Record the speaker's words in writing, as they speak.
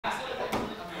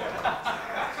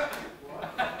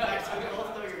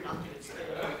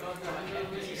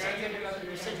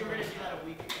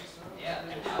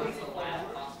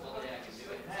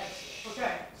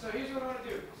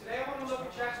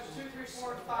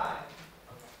5.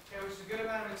 Okay, which is a good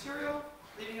amount of material,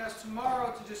 leaving us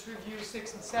tomorrow to just review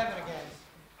 6 and 7 again.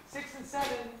 6 and 7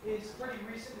 is pretty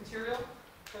recent material,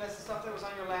 so that's the stuff that was on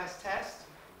your last test.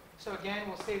 So again,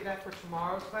 we'll save that for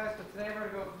tomorrow's class, but today we're going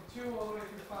to go from 2 all the way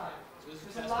through 5.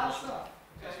 There's a lot of stuff.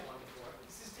 Okay?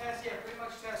 This is test, yeah, pretty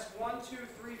much test 1, 2,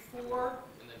 3, 4,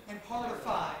 and part of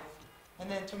 5.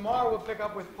 And then tomorrow we'll pick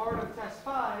up with part of test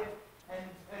 5 and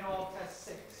all of test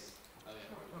 6.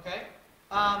 Okay?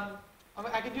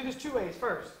 I can do this 2 ways.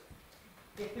 First,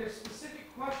 if there's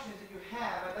specific questions that you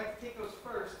have, I'd like to take those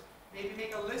first, maybe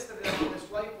make a list of them on this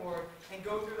whiteboard, and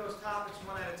go through those topics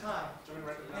one at a time.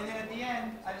 And then at the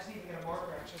end, I just need to get a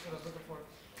marker, actually, that's what I was looking for.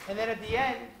 And then at the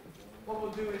end, what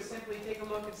we'll do is simply take a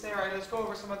look and say, all right, let's go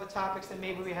over some other topics that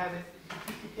maybe we haven't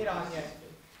hit on yet.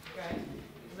 Okay?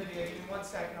 Olivia, give me 1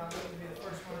 second. I'm going to be the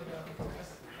first one to go.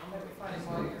 Let me find a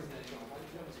marker.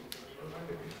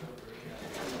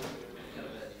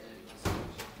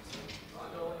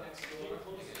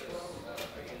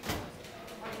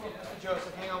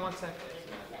 Joseph, hang on 1 second.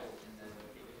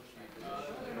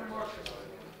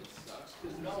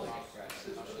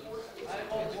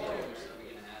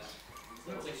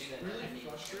 Really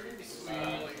frustrating.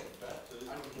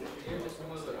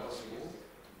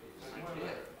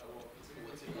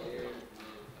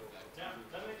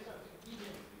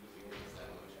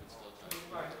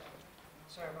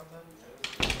 Sorry about that.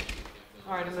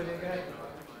 All right, Olivia, go ahead.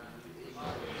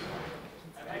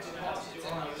 Alright,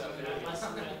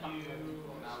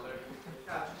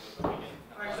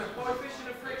 so coefficient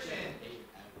of friction.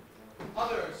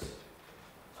 Others.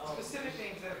 Specific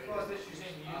things that have caused issues in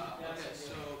you. Okay,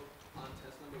 so on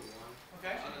test number 1.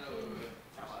 Okay.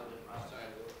 Sorry.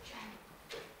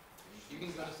 You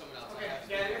can go to someone else. Okay,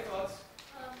 yeah, your thoughts.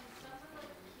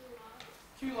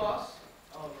 Q loss.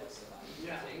 Oh, yes.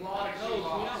 Yeah, a lot of Q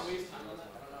loss. We don't waste time on that.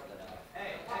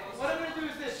 Hey, what I'm going to do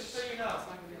is this, just so you know.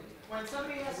 When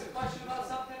somebody asks a question about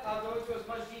something, I'll go into as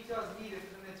much detail as needed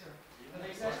for the midterm. Does that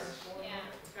make sense? Yeah.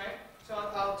 Okay? So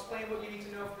I'll explain what you need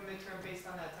to know for the midterm based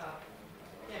on that topic.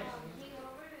 Yeah.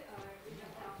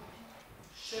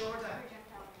 Say it one more time.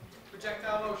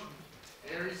 Projectile motion.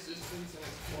 Air resistance and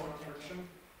its form of friction.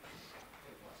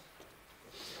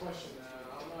 Question,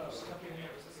 I don't know.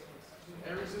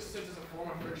 Air resistance is a form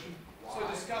of friction. So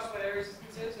discuss what air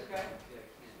resistance is, okay?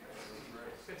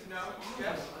 Good to know.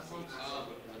 Yes? On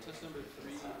test number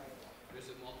 3, there's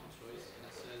a multiple choice, and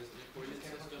it says, in a coordinate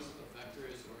system, a vector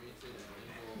is oriented at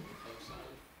an angle of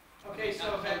cosine. Okay,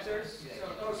 so vectors. So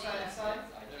cosine and sine.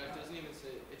 No, it doesn't even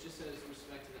say, it just says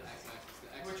respect to the x-axis.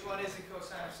 The x Which one is it,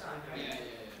 cosine or sine, right? Yeah.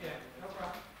 Yeah, no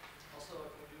problem. Also,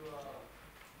 can we do like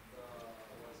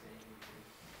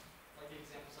the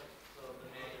examples like the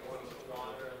manual of the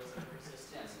water and the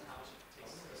resistance and how much it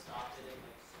takes to stop it and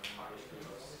like targeting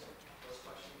those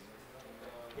questions?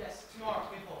 Yes, tomorrow,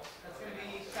 impulse. That's going to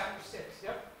be chapter 6.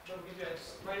 Yep. So we'll give you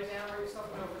write it down, write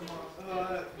yourself a note for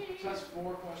tomorrow. Test 4,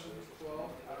 question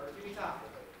 12. Give me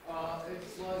topic.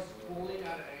 It's like pulling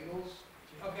at angles.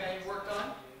 Okay, work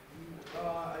done?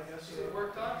 I guess Is it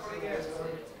work done? What do you guys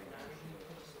think?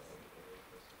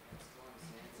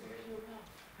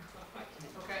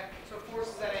 Okay, so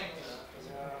forces at angles.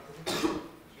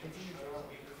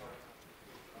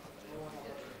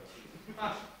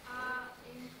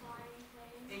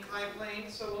 Inclined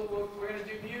planes. So we're going to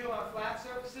do mu on flat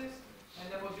surfaces, and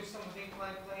then we'll do some with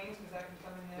inclined planes because that can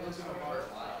come in there. Those are hard.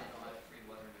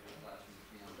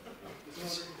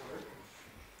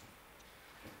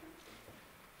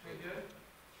 Very good.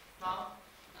 Mom?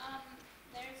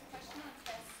 There's a question on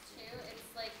test 2.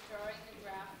 It's like drawing the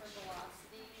graph for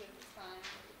velocity with time.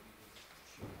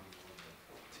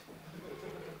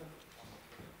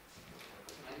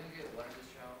 Can I go get water in this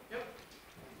shower? Yep.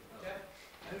 Yeah. I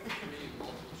have 3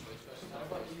 multiple choice questions. How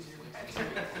about easier? Instead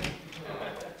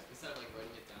of like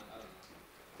writing it down, I don't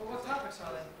know. Well, what topics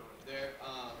are they? They're,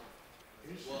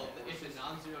 well, if the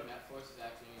non-zero net force is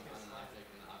acting on an object,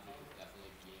 then the object is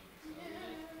definitely being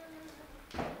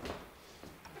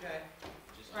Okay.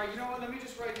 just All right, you know what? Let me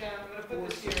just write down. I'm going to put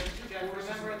this here. Jeff,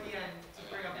 remember at the end to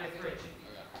bring up your 3.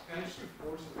 Okay?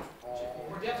 Forces all.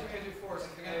 We're definitely going to do forces.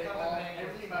 We're going to come up with an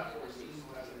Everything about forces is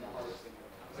what I think the hardest thing.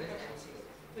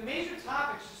 The major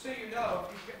topics, just so you know,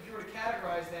 if you were to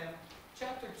categorize them,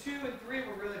 Chapter 2 and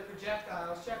 3 were really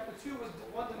projectiles. Chapter 2 was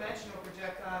one-dimensional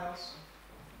projectiles.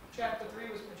 Chapter 3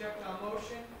 was projectile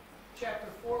motion. Chapter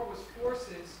 4 was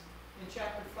forces. And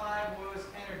Chapter 5 was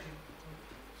energy.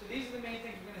 So these are the main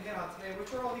things we're going to hit on today, which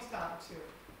are all these topics here.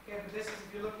 Okay, but this is if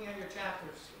you're looking at your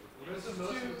chapters. What is This the is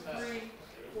most 2, 3,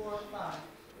 4, 5.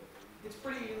 It's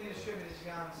pretty evenly distributed, to be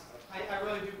honest. I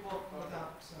really do pull the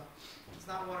topics, so it's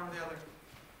not one or the other.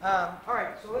 All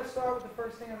right, so let's start with the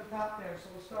first thing on the top there. So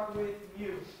we'll start with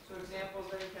mu. So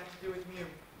examples that you have to do with mu.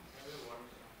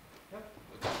 What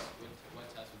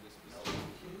test would this be?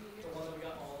 The one that we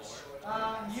got all destroyed.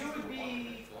 Mu would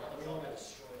be, We all got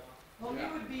destroyed on. well, mu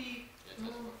would be Yeah,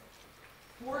 test four.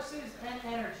 forces and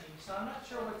energy. So I'm not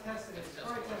sure what test it is. It's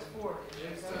probably test 4.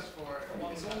 It's test 4.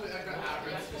 It's only like an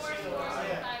average. That's Four, just four,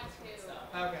 Yeah. five, two.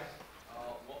 Okay.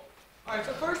 All right.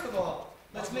 So first of all,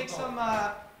 let's make some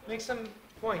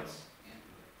points.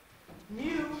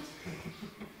 Mu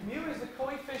is the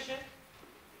coefficient.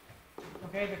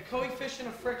 Okay, the coefficient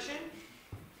of friction.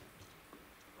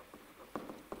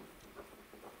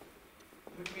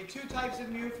 There could be two types of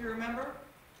mu, if you remember.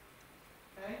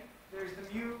 Okay, there's the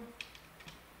mu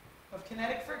of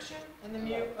kinetic friction and the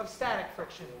mu of static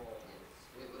friction.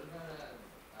 Wait, what about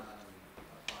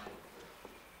applied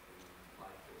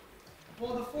friction?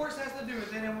 Well, the force has to do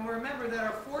with it, and we'll remember that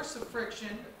our force of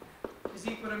friction is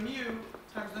equal to mu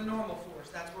times the normal force.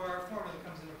 That's where our formula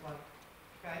comes into play.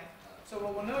 Okay? So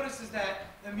what we'll notice is that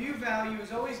the mu value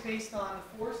is always based on the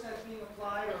force that's being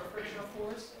applied, or frictional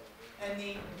force, and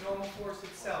the normal force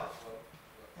itself.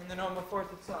 And the normal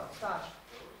force itself. Stash.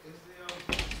 Is the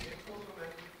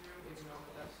implemented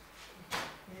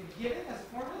You give it as a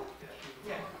formula?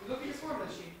 Yeah. Look at your formula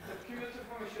sheet. The cumulative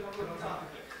formula should have on top.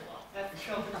 That's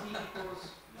delta T equals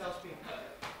del speed.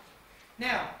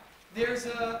 Now, there's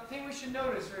a thing we should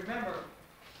notice, remember,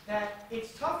 that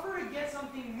it's tougher to get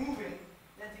something moving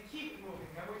than to keep it moving.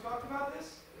 Remember we talked about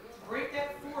this? To break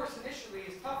that force initially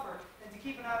is tougher than to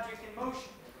keep an object in motion.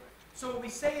 So what we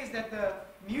say is that the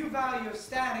mu value of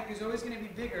static is always going to be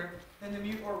bigger than the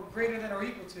mu, or greater than or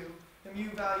equal to, the mu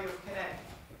value of kinetic.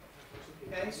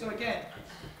 Okay, so again,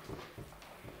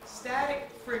 static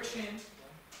friction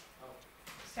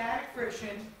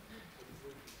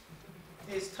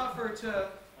is tougher to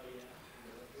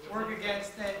work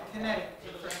against than kinetic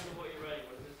friction.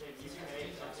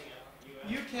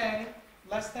 UK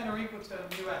less than or equal to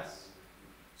US.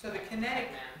 So the kinetic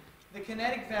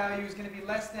value is going to be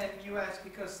less than US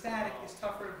because static is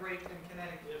tougher to break than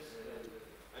kinetic.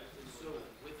 So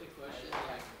with the question,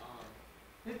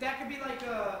 That could be like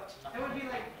that would be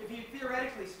like, if you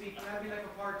theoretically speaking, that would be like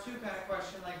a part 2 kind of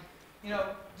question, like,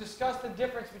 discuss the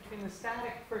difference between the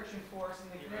static friction force and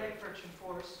the kinetic friction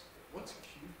force What's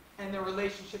Q? and the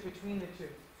relationship between the two.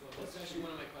 so that's actually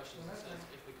one of my questions. It says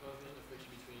if the coefficient of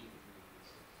friction between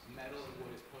metal and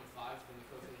wood is 0.5, then the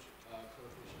coefficient of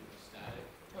static.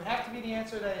 It would have to be the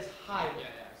answer that is higher. Yeah,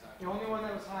 exactly. The only one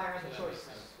that was higher in the So that makes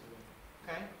choices. sense.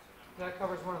 Okay? That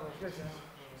covers one of those. Good. No,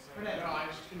 Renee. I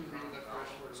just couldn't read the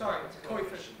first word. Sorry, it's a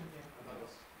coefficient.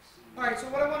 All right, so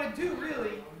what I want to do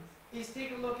really is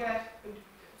take a look at,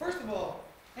 first of all,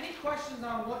 any questions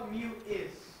on what mu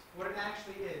is, what it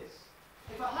actually is.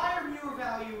 If a higher mu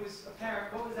value is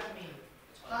apparent, what does that mean?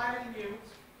 Higher than mu.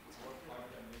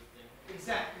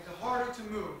 Exactly, it's harder to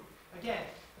move. Again,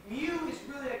 mu is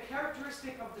really a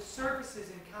characteristic of the surfaces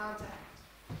in contact.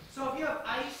 So if you have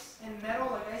ice and metal,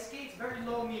 like ice skates, very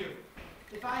low mu.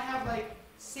 If I have like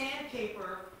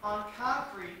sandpaper on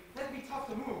concrete, that'd be tough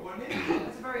to move, wouldn't it?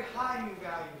 That's a very high mu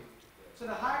value. So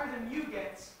the higher the mu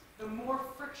gets, the more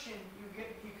friction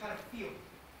you kind of feel.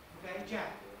 Okay,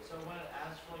 Jack? So when it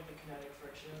asks for like the kinetic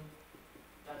friction,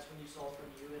 that's when you solve for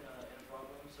mu in a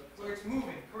problem. So it's Where like, it's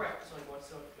moving, correct. so like what's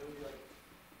the, it would be like,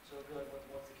 so it would be like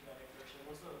what's the kinetic friction?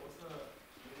 What's the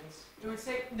units? It would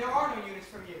say there are no units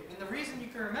for mu. And the reason you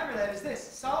can remember that is this.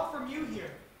 Solve for mu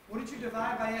here. What did you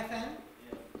divide by Fn?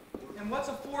 Yeah. And what's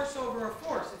a force over a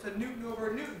force? It's a Newton over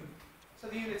a Newton. So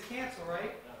the units cancel,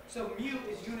 right? So mu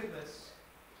is unitless.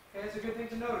 Okay, that's a good thing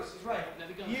to notice. He's right. That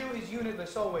becomes Mu is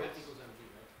unitless always. F equals mg,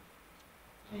 right?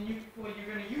 And you're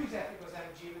going to use F equals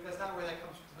mg, but that's not where that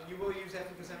comes from. But you will use F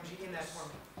equals mg in that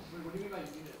formula. Wait, what do you mean by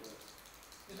unitless?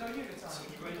 There's no units on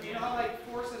it. You know how like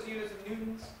force has units of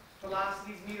newtons,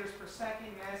 velocities meters per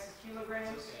second, mass is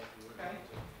kilograms? It's okay if you work Okay.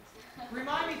 with it.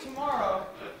 Remind me tomorrow,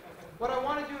 what I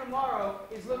want to do tomorrow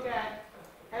is look at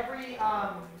every,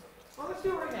 well, let's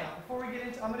do it right now. Before we get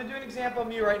into, I'm going to do an example of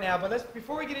mu right now, but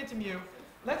before we get into mu,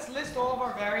 let's list all of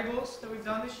our variables that we've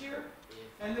done this year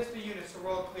and list the units so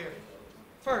we're all clear.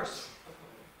 First,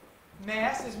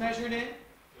 mass is measured in,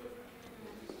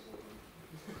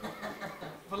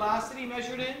 velocity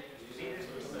measured in,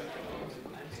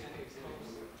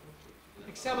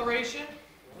 acceleration.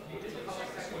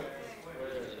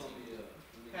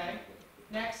 Okay.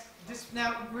 Next,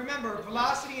 now remember,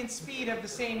 velocity and speed have the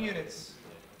same units,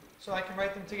 so I can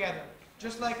write them together.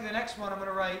 Just like the next one I'm going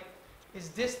to write is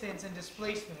distance and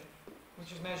displacement,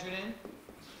 which is measured in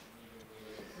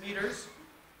meters.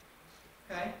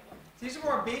 Okay. These are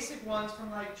more basic ones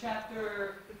from like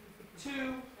chapter 2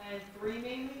 and 3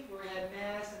 mainly, where we had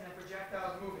mass and then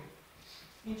projectiles moving.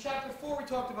 In chapter 4, we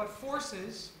talked about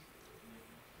forces.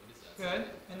 What is that? Good.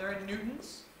 And they're in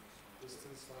newtons.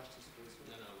 Distance slash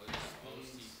displacement. No, what is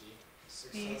OCC?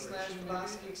 Speed / Acceleration,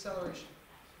 velocity maybe? acceleration.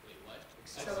 Wait, what?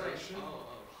 Acceleration. Oh.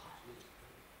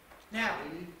 Now,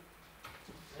 Maybe?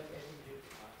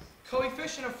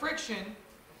 coefficient of friction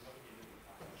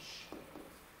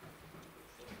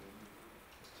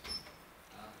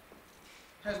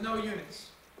has no units.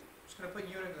 I'm just going to put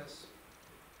unitless.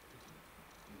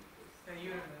 Okay,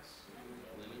 unitless.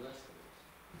 Limitless?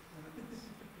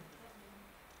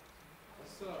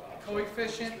 What's the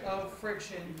Coefficient of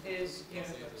friction is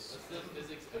unitless. What's the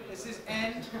physics? This is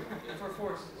N for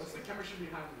forces. What's the chemistry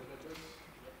behind limitless?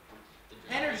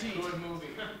 Energy. Good movie.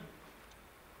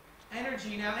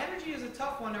 Energy. Now, energy is a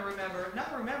tough one to remember.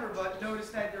 Not remember, but notice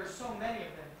that there's so many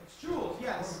of them. It's joules,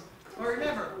 yes. But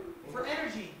remember, for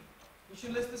energy, you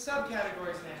should list the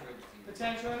subcategories now.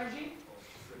 Potential energy,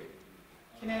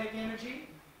 kinetic energy,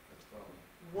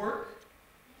 work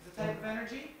is a type of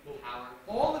energy. Power.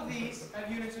 All of these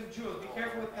have units of joules. Be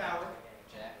careful with power.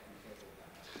 Jack, be careful with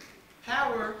that.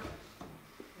 Power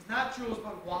is not joules,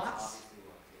 but watts. Obviously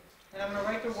what, And I'm going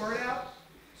to write the word out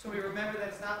so we remember that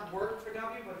it's not work for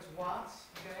W, but it's watts.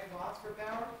 Okay, watts for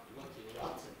power.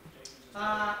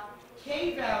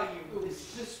 K value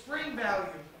is the spring value.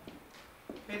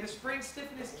 Okay, the spring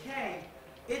stiffness K.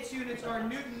 Its units are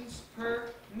newtons per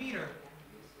meter.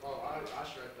 Oh, I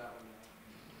should write that one.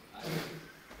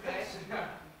 Okay?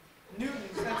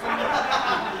 Newtons, that's a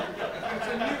newton. It's a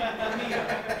newton per meter.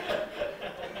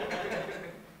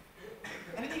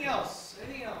 Anything else?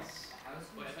 Anything else? How does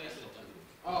Wait, I thought you said W.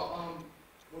 Oh,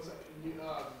 what's that?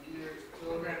 Meter,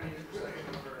 kilogram meters per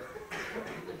second over.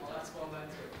 Oh, that's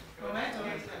momentum. Momentum.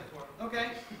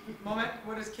 Okay. Moment.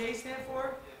 What does K stand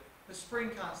for? The spring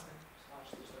constant.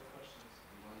 Slash, there's no questions.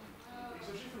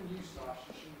 Especially from you, Stosh.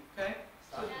 You should. Okay?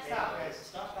 Stop, guys.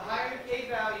 Stop. The higher the K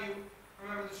value,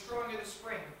 remember, the stronger the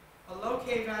spring. A low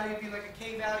K value would be like a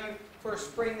K value for a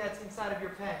spring that's inside of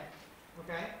your pen.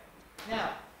 Okay?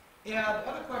 Now, yeah, the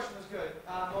other question was good.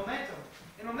 Momentum.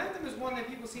 And momentum is one that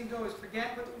people seem to always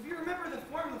forget, but if you remember the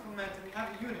formula for momentum, you have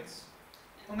the units.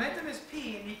 Momentum is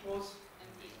P and equals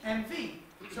mv.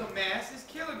 So mass is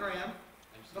kilogram,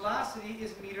 velocity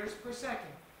is meters per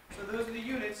second. So those are the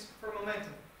units for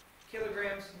momentum.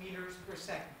 Kilograms, meters per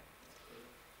second.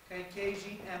 Okay,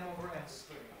 kg m over s.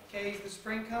 K is the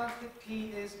spring constant,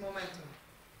 P is momentum.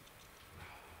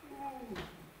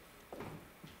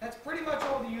 That's pretty much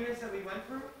all the units that we went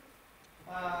through.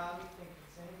 Let me think,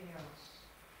 is there anything else?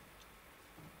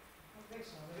 I don't think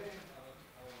so.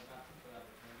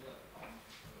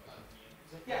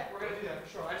 Yeah, we're going to do that for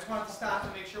sure. I just wanted to stop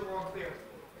and make sure we're all clear.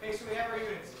 Okay, so we have our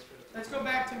units. Let's go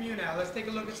back to mu now. Let's take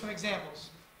a look at some examples.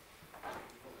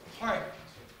 All right.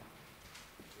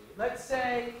 Let's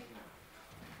say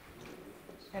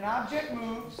an object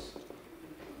moves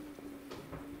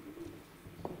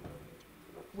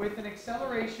with an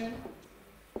acceleration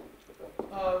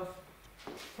of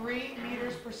 3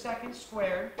 meters per second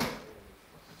squared.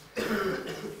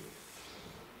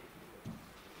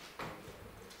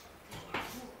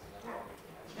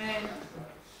 And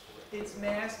its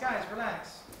mass, guys,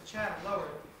 relax. Chat, lower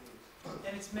it.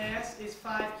 And its mass is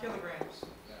 5 kilograms.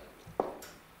 An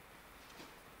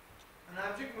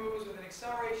object moves with an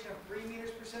acceleration of 3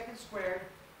 meters per second squared,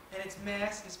 and its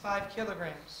mass is 5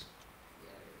 kilograms.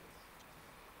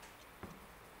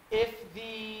 If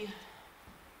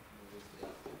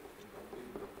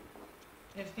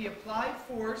the applied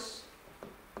force,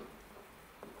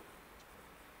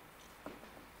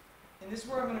 and this is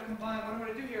where I'm going to combine, what I'm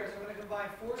going to do here is I'm going to combine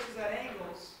forces at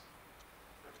angles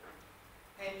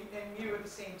and mu at the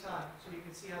same time, so you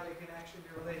can see how they can actually be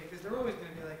related, because they're always going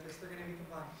to be like this, they're going to be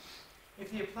combined.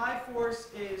 If the applied force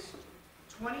is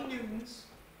 20 newtons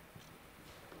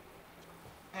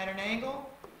at an angle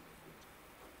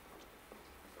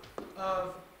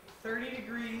of 30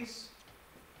 degrees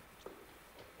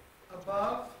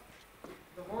above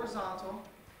the horizontal,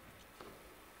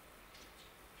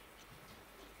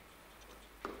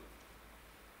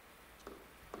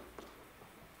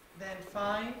 then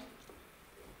find,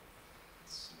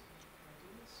 let's see, can I do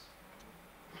this?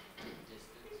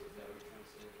 Distance, is that what you're trying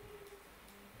to say?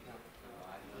 No. No,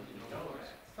 I don't know.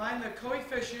 Find the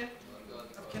coefficient Well, go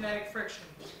with the of code. kinetic friction.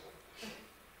 That's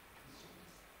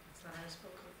not how you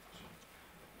spell coefficient.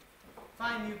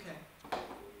 Find mu k. That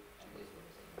is what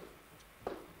it's saying.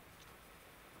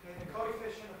 Okay, the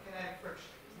coefficient of kinetic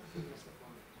friction.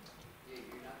 Yeah,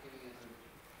 you're not giving us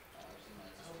actually, no,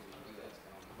 it's just too good.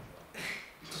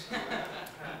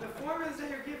 The formulas that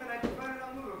you're given, I provided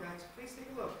on Moodle, guys. Please take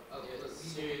a look. Oh, Yeah,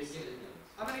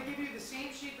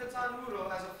 sheet that's on Moodle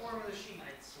as a formula sheet.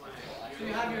 I swear. So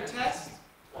you have your test.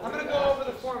 I'm going to go over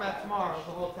the format tomorrow,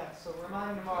 the whole test. So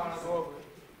remind me tomorrow and I'll go over it.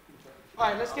 All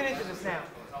right, let's get into this now.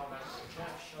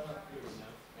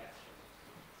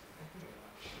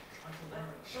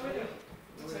 What do we do?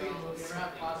 We're gonna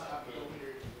have class after the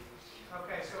period.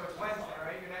 Okay, so it's Wednesday,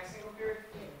 right? Your next single period?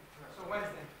 So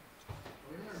Wednesday.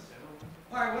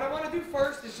 All right, what I want to do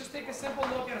first is just take a simple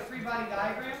look at a free body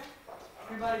diagram.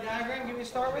 Free body diagram, give me a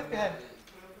start with. Go ahead.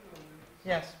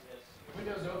 Yes.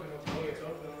 Windows open, okay, it's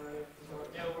open already.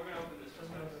 Yeah, we're gonna open this.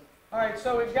 All right,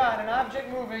 so we've got an object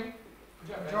moving.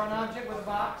 Draw an object with a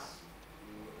box.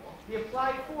 The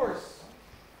applied force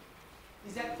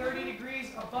is at 30 degrees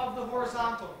above the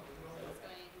horizontal. It's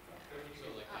going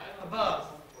So like that. Above.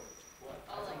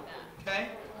 all like that. Okay?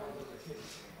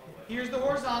 Here's the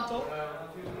horizontal.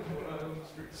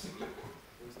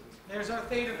 There's our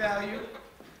theta value.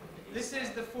 This is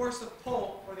the force of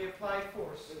pull, or the applied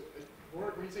force.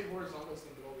 When you say horizontal, it's in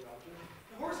the middle of the object.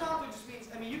 Horizontal just means,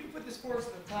 I mean, you can put this force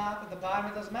at the top, at the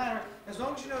bottom, it doesn't matter, as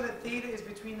long as you know that theta is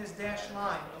between this dashed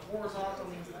line. The horizontal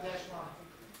means the dashed line.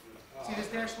 See this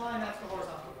dashed line? That's the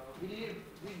horizontal. We need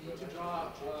to draw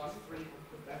 3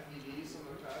 FPDs on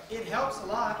the test. It helps a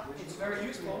lot. It's very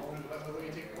useful. But when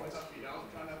you take points off, you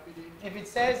don't draw an FPD. If it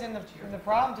says in the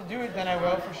problem to do it, then I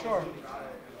will for sure.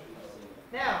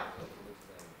 Now,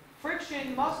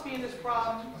 friction must be in this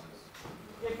problem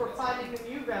if we're finding the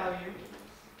mu value.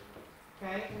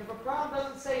 Okay? And if a problem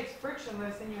doesn't say it's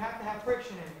frictionless, then you have to have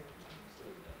friction in it.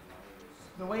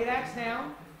 The weight acts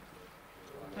down,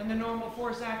 and the normal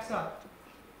force acts up.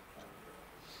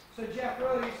 So Jeff,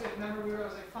 earlier you said, remember we were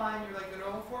like, fine, you're like the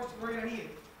normal force, we're going to need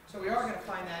it. So we are going to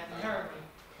find that inherently,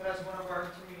 but as one of our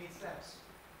intermediate steps.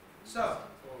 So,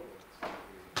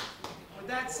 with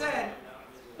that said,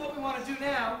 what we want to do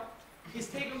now is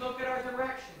take a look at our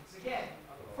directions. Again,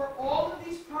 for all of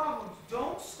these problems,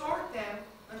 don't start them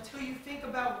until you think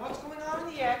about what's going on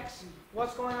in the x,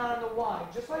 what's going on in the y.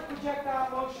 Just like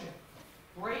projectile motion.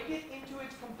 Break it into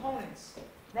its components.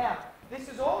 Now, this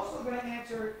is also going to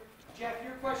answer, Jeff,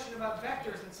 your question about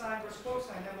vectors and sine versus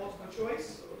cosine and multiple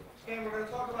choice. Okay, we're going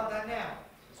to talk about that now.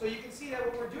 So you can see that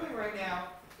what we're doing right now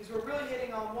is we're really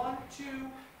hitting on 1, 2,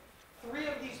 3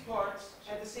 of these parts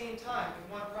at the same time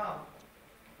in one problem.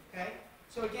 Okay?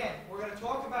 So again, we're going to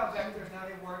talk about vectors and how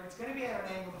they work. It's going to be at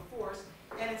an angle of force,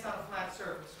 and it's on a flat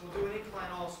surface. We'll do an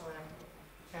incline also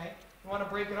after. Okay? You want to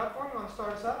break it up for me? You want to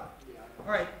start us up? Yeah.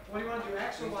 All right. What do you want to do,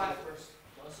 X or Y first?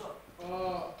 What's up?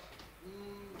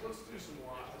 Let's do some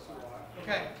Y. Let's do Y.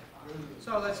 Okay.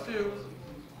 So let's do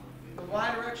the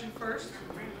Y direction first.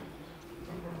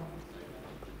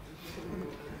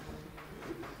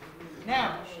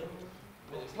 Now,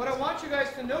 what I want you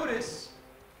guys to notice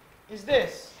is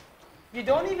this. You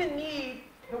don't even need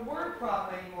the word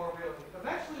problem anymore, really.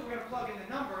 Eventually, we're going to plug in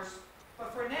the numbers,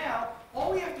 but for now,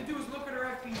 all we have to do is look at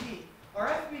our FBD. Our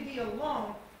FBD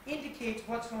alone indicates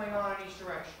what's going on in each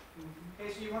direction.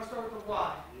 Okay, so you want to start with the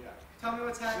Y. Yeah. Tell me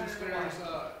what's happening Since in the Y.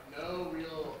 there's no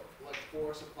real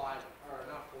force applied, or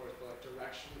not force, but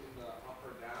direction in the up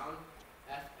or down,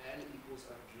 Fn equals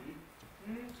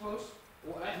Fg. Close.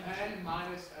 Well, Fn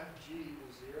minus Fg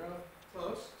equals 0.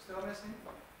 Close. Still missing.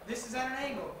 This is at an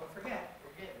angle, but forget.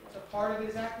 So part of it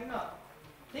is acting up.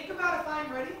 Think about if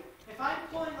I'm ready. If I'm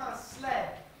pulling on a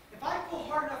sled, if I pull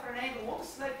hard enough at an angle, won't the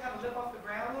sled kind of lift off the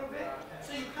ground a little bit?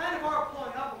 So you kind of are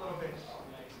pulling up a little bit.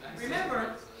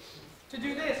 Remember to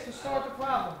do this to start the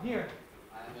problem. Here.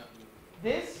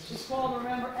 This is called,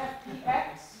 remember,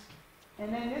 Fpx,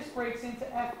 and then this breaks into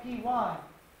Fpy.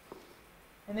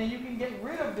 And then you can get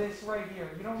rid of this right here.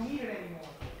 You don't need it anymore.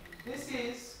 This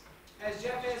is, as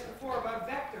Jeff asked before, about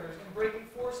vectors and breaking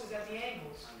forces at the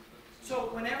angles. So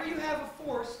whenever you have a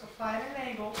force applied at an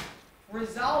angle,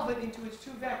 resolve it into its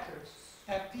two vectors,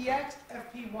 Fpx,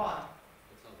 Fpy.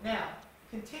 Now,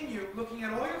 continue looking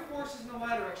at all your forces in the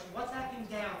y direction. What's acting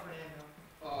down, Fernando?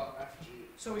 Fg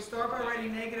So we start by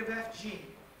writing negative Fg,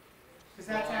 because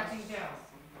that's acting down.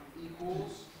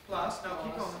 equals Plus, no,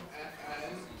 keep plus going.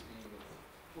 Fn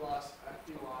plus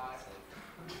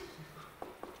Fpy.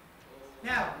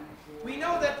 Now, we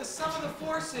know that the sum of the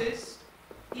forces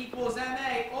equals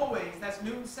ma always. That's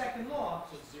Newton's second law.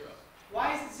 So it's 0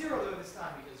 Why is it 0 though this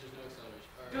time? because there's no acceleration.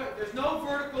 Or, Good. There's no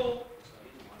vertical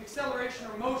acceleration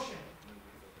or motion.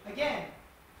 Again,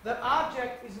 the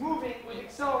object is moving with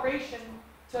acceleration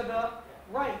to the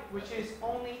right, which is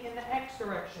only in the x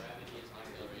direction. Gravity is an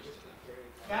acceleration to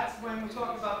that. That's when we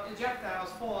talk about projectiles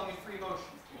falling in free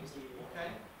motion.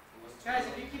 Okay? Guys,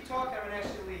 if you keep talking, I'm going to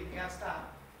ask you to leave. You got to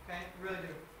stop. Okay? You really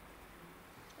do.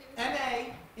 Wait,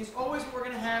 MA is always what we're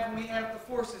going to have when we add up the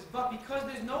forces, but because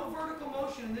there's no vertical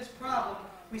motion in this problem,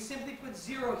 we simply put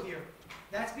 0 here.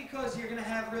 That's because you're going to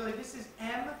have really, this is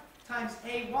M times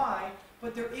AY,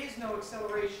 but there is no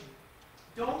acceleration.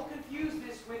 Don't confuse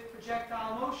this with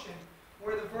projectile motion,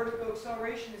 where the vertical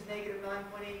acceleration is negative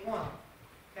 9.81.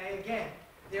 Okay, again,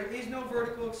 there is no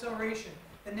vertical acceleration.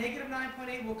 The negative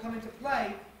 9.8 will come into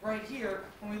play right here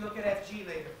when we look at FG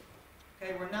later.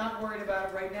 Okay, we're not worried about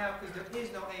it right now because there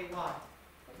is no AY.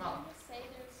 But didn't you say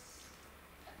there's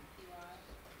FPY?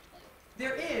 Like,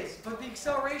 There is, but the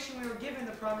acceleration we were given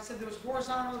the problem, it said there was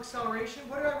horizontal acceleration.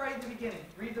 What did I write in the beginning?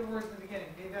 Read the words in the beginning.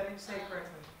 Maybe I didn't say it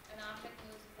correctly. an object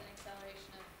moves with an acceleration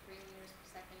of 3 meters per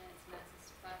second and its mass is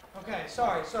 5. Okay,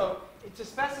 sorry. So to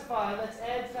specify, let's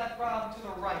add to that problem to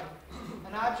the right.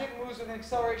 An object moves with an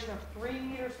acceleration of 3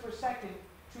 meters per second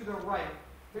to the right.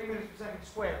 3 meters per second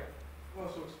squared. Well,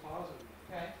 so it's positive.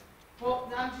 Okay. Well,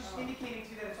 now I'm just indicating to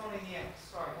you that it's only in the x.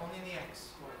 Sorry, only in the x.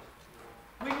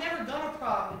 We've never done a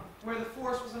problem where the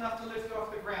force was enough to lift it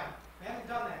off the ground. We haven't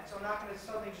done that, so I'm not going to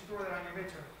suddenly just throw that on your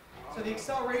midterm. So the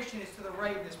acceleration is to the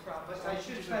right in this problem, but I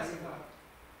should specify.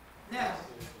 Now,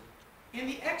 in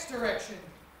the x direction,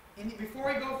 before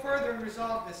I go further and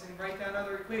resolve this and write down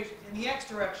other equations, in the x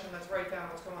direction, let's write down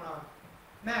what's going on.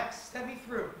 Max, step me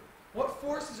through. What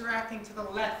forces are acting to the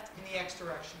left in the x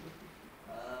direction?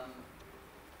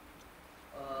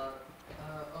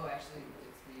 Oh, actually,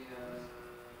 it's the,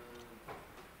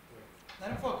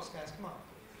 Let him focus, guys. Come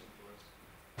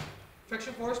on.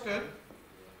 Friction force, good.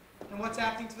 And what's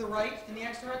acting to the right in the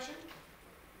x direction?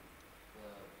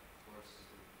 force,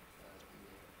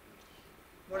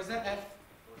 What is that? F?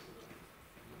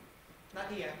 Not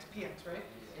EX, PX, right?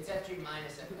 It's FG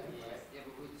minus FF, right? yeah,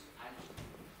 but who's,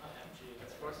 Not FG,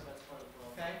 that's force of flow.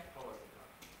 Okay. Forward.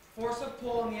 Force of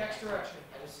pull in the x direction.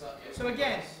 I just thought. So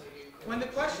again, when the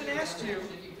question asked you,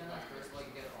 should you done that first of all,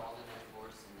 you get all the net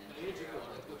force and then figure out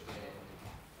like which way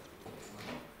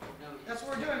no, that's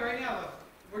what we're doing right now, though.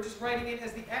 We're just writing it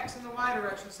as the x and the y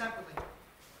direction separately.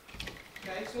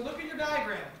 Okay, so look at your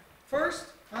diagram. First,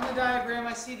 on the diagram,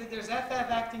 I see that there's FF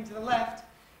acting to the left,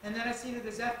 and then I see that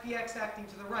there's FPX acting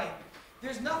to the right.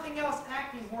 There's nothing else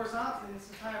acting horizontally in this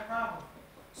entire problem.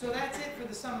 So that's it for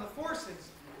the sum of the forces.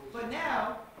 But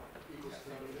now,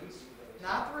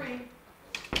 not 3.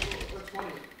 What's 20?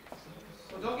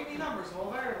 Well, don't give me numbers,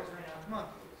 all variables right now. Come on.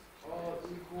 All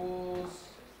equals.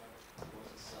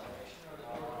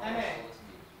 MA.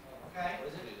 Okay?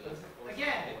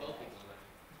 Again,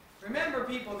 remember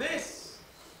people, this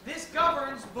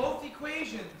governs both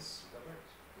equations.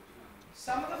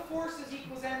 Sum of the forces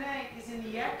equals MA is in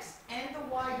the x and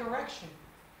the y direction.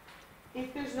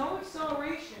 If there's no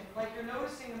acceleration, like you're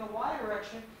noticing in the y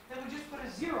direction, then we just put a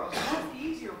 0. So that's the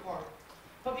easier part.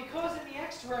 But because in the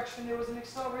x direction there was an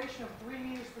acceleration of 3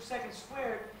 meters per second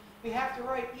squared, we have to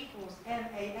write equals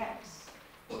MAX.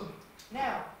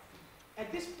 Now,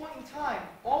 at this point in time,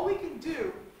 all we can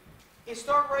do is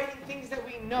start writing things that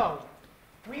we know.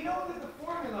 We know that the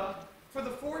formula for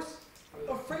the force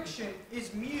of friction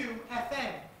is mu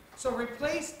Fn. So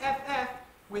replace Ff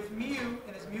with mu,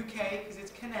 and it's mu k because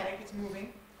it's kinetic, it's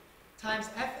moving, times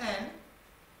Fn.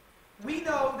 We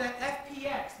know that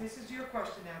Fpx, this is your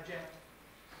question now, Jeff.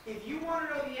 If you want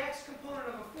to know the x component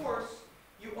of a force,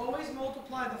 you always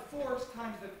multiply the force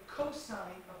times the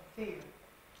cosine of theta.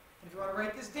 If you want to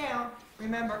write this down,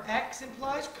 remember x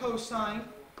implies cosine,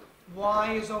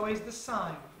 y is always the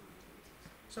sine.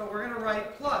 So we're going to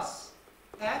write plus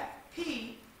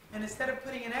Fp, and instead of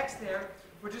putting an x there,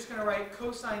 we're just going to write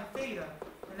cosine theta,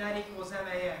 and that equals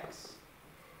MAX.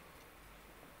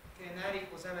 Okay, and that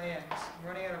equals MAX. I'm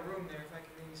running out of room there if I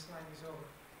can maybe slide these over.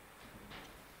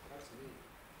 That's me.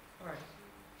 All right.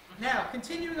 Now,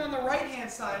 continuing on the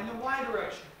right-hand side in the y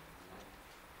direction.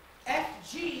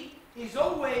 Fg is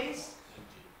always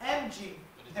mg,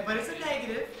 but it's a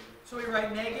negative, so we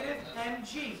write negative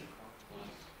mg.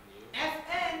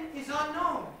 Fn is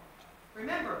unknown.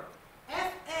 Remember,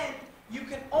 Fn you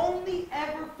can only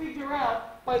ever figure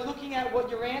out by looking at what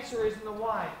your answer is in the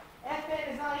y.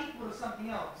 Fn is not equal to something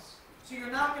else. So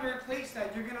you're not going to replace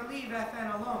that. You're going to leave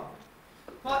Fn alone.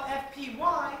 But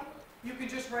Fpy, you can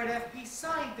just write Fp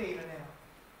sine theta now.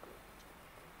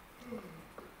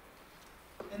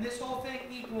 And this whole thing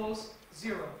equals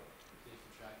 0.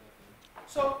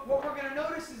 So what we're going to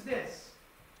notice is this.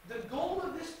 The goal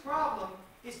of this problem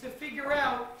is to figure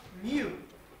out mu.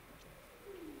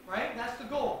 Right? That's the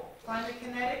goal. Find the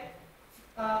kinetic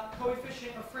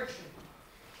coefficient of friction.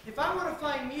 If I want to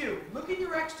find mu, look in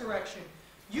your x direction.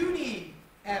 You need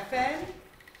Fn,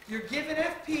 you're given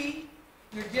Fp,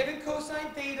 you're given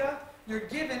cosine theta, you're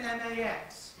given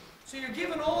MAX. So you're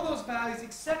given all those values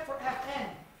except for Fn.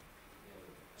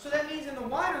 So that means in the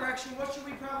y direction, what should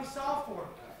we probably solve for?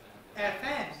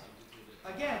 Fn.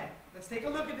 Again, let's take a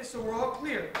look at this so we're all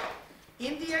clear.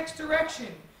 In the x direction,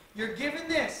 you're given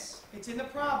this. It's in the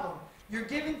problem. You're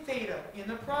given theta in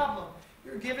the problem.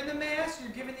 You're given the mass.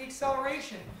 You're given the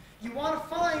acceleration. You want to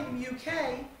find mu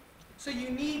k, so you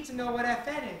need to know what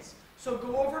Fn is. So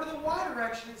go over to the y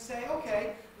direction and say,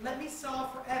 okay, let me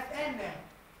solve for Fn now.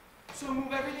 So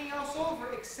move everything else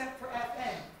over except for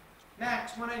Fn.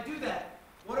 Max, when I do that,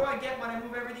 what do I get when I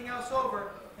move everything else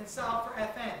over and solve for Fn?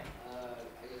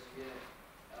 I guess you get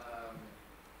F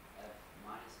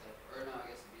minus F, or no, I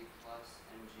guess it'd be plus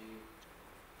mg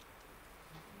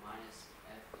minus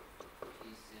F p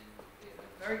sin theta.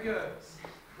 Very good.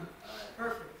 Uh,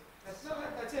 Perfect.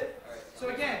 That's it. Alright, So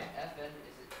again, Fn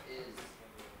is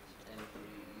mg.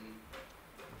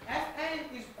 Fn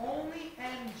is only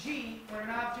mg when an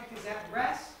object is at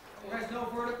rest or has no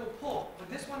vertical pull. But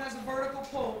this one has a vertical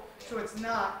pull, so it's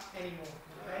not anymore.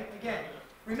 Okay? Again,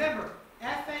 remember,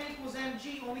 Fn equals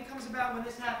mg only comes about when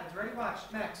this happens. Ready? Watch.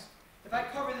 Next. If I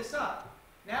cover this up,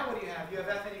 now what do you have? You have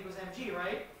Fn equals mg,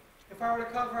 right? If I were to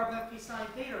cover up Fp sine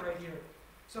theta right here.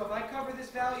 So if I cover this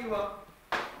value up,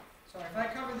 for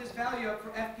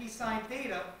Fp sine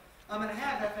theta, I'm going to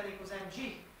have Fn equals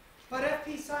mg. But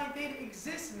Fp sine theta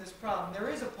exists in this problem. There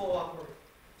is a pull upward.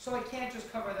 So I can't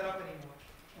just cover that up anymore.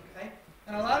 Okay?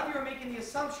 And a lot of you are making the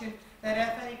assumption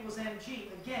that Fn equals mg.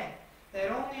 Again,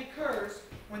 that only occurs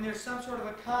when there's some sort of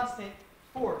a constant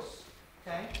force.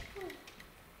 Okay?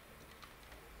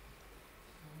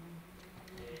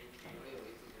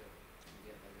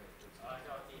 I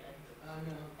know at the end of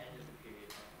no. end of the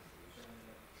period.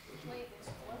 Wait,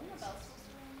 wasn't the bell supposed to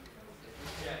ring?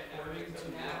 Yeah, according to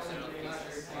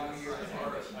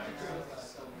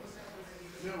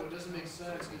No, it doesn't make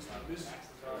sense. It's this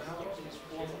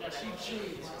cheap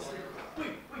cheese.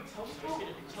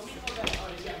 tell me how that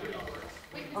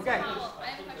Wait, Mr. Okay. Howell, I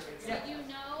have a question. So Yeah. you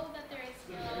know that there is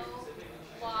no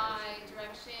y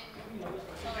direction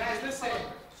Guys, listen.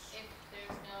 if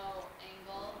there's no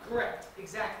angle? Correct.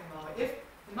 Exactly, Molly. If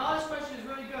the Molly's question is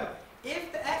really good.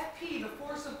 If the Fp, the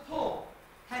force of pull,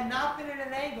 had not been at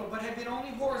an angle but had been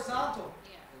only horizontal,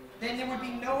 Yeah. then there would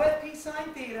be no Fp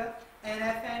sine theta and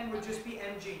Fn would just be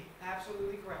mg.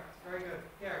 Absolutely correct. Very good.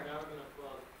 Gary. Now we're gonna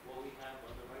plug what we have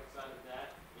on the right side of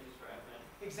that in for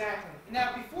Fn. Exactly.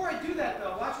 Now, before I do that,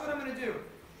 though, watch what I'm going to do.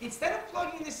 Instead of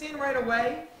plugging this in right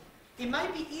away, it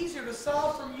might be easier to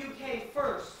solve for uk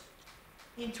first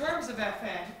in terms of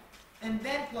Fn and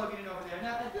then plug it in over there.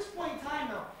 Now, at this point in time,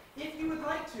 though, if you would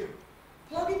like to,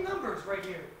 plug in numbers right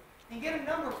here and get a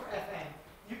number for Fn.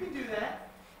 You can do that.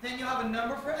 Then you'll have a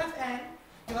number for Fn,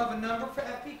 you'll have a number for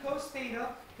Fp cos theta,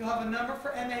 you'll have a number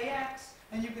for max,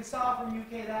 and you can solve from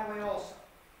uk that way also.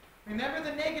 Remember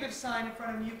the negative sign in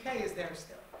front of uk is there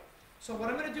still. So what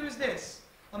I'm going to do is this.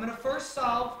 I'm going to first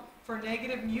solve for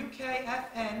negative mu k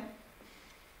Fn.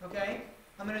 Okay?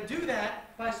 I'm going to do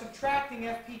that by subtracting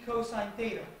Fp cosine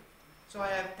theta. So I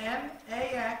have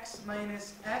max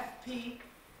minus Fp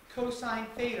cosine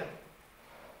theta.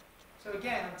 So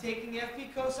again, I'm taking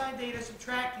Fp cosine theta,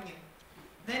 subtracting it.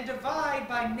 Then divide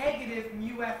by negative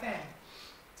mu Fn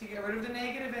to get rid of the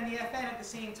negative and the Fn at the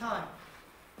same time,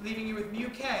 leaving you with mu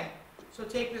k. So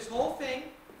take this whole thing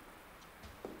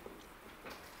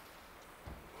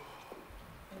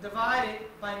and divide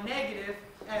it by negative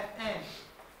Fn.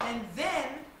 And then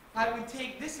I would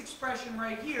take this expression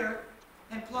right here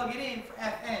and plug it in for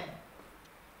Fn.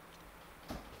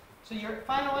 So your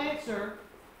final answer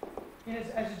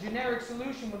as a generic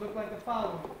solution would look like the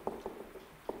following.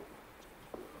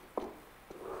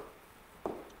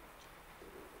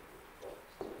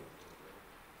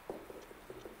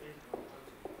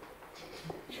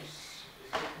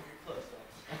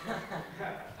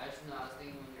 Actually, no, I was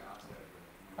thinking when you're outside.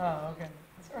 Oh, okay.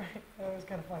 That's all right. That was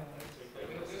kind of funny.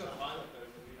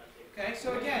 Okay,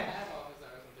 so again,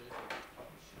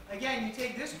 you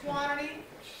take this quantity,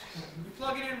 you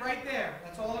plug it in right there.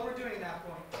 That's all that we're doing at that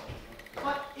point.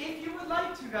 But if you would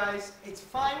like to, guys, it's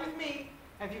fine with me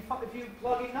if you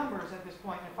plug in numbers at this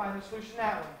point and find the solution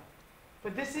that way.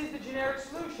 But this is the generic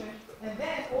solution, and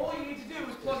then all you need to do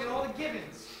is plug in all the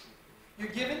givens. You're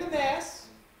given the mass,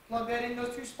 plug that in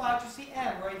those two spots. You see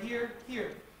m right here,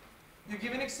 here. You're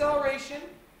given acceleration,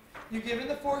 you're given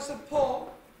the force of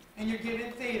pull, and you're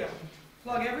given theta.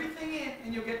 Plug everything in,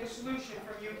 and you'll get the solution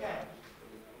from UK.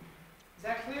 Is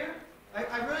that clear?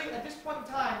 I really, at this point in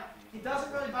time, it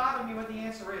doesn't really bother me what the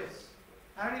answer is.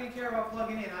 I don't even care about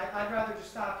plugging in. I'd rather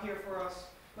just stop here for us.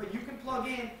 But you can plug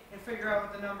in and figure out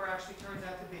what the number actually turns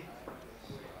out to be.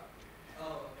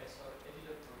 Oh, okay, so if you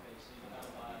do it, okay, so you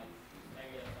divide by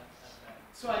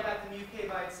So I got the mu k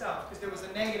by itself, because there was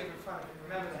a negative in front of it,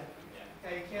 remember that?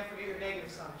 Okay, you can't forget your negative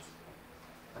signs.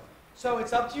 So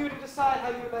it's up to you to decide how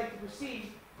you would like to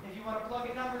proceed. If you want to plug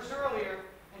in numbers earlier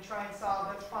and try and solve,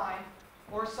 that's fine.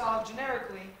 Or solve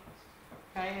generically,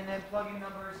 okay, and then plug in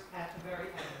numbers at the very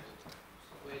end.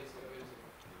 Wait a second.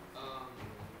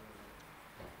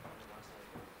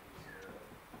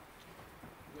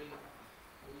 When you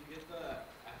get the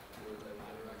F or the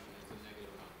direction, it's a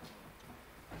negative number.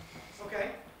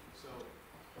 Okay? So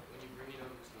when you bring it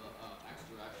over to the X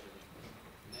direction,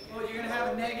 negative. Well, you're going to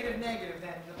have a negative negative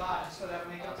then in the bottom, so that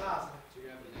would make it positive. So you're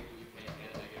gonna have a negative UK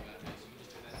and a negative FN, so you can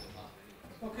just turn that into positive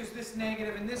anyway. Well, because this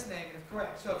negative and this negative,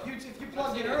 correct. So if you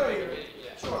plugged in earlier,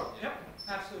 Yeah. sure, yep,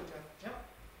 absolutely, yep.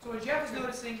 So what Jeff is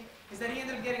noticing is that he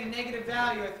ended up getting a negative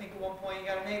value, I think, at one point. He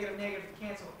got a negative negative to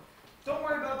cancel. Don't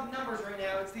worry about the numbers right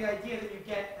now. It's the idea that you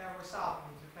get and we're solving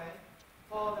these, okay?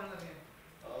 Paul, then Olivia.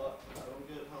 I don't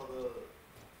get how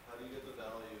do you get the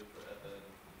value for FN?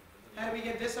 How do we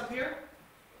get this up here?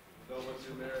 No, but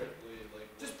numerically, like.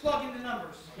 Just plug in the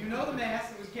numbers. You know the mass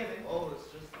that was given. Oh,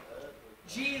 it's just that?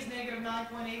 G is negative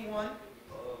 9.81,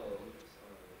 Oh,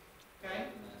 okay?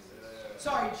 yeah.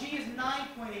 Sorry, G is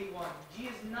 9.81. G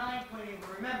is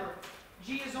 9.81. Remember,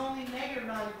 G is only negative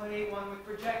 9.81 with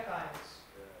projectiles.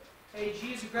 Okay,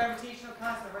 G is a gravitational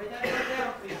constant. Write that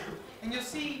down, please. And you'll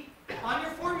see on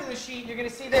your formula sheet, you're going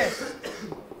to see this.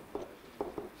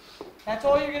 That's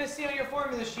all you're going to see on your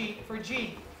formula sheet for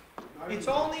G. It's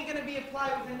only going to be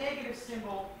applied with a negative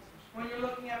symbol when you're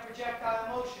looking at projectile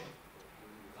motion.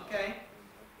 Okay?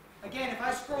 Again, if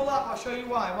I scroll up, I'll show you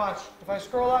why. Watch. If I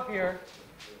scroll up here,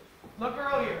 look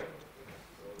earlier.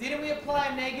 Didn't we apply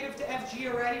a negative to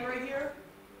FG already right here?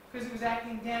 Because it was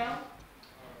acting down?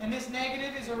 And this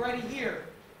negative is already here.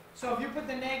 So if you put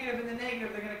the negative and the negative,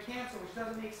 they're going to cancel, which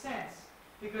doesn't make sense.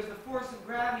 Because the force of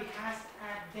gravity has to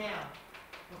act down.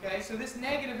 Okay? So this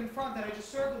negative in front that I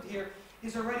just circled here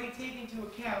is already taking into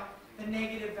account the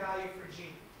negative value for G.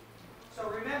 So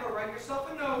remember, write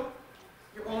yourself a note.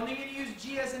 You're only going to use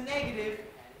G as a negative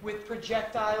with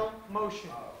projectile motion.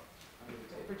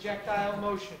 Projectile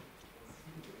motion.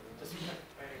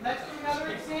 Let's do another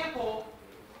example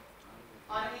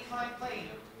on an inclined plane.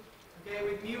 Okay,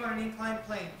 with mu on an inclined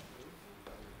plane.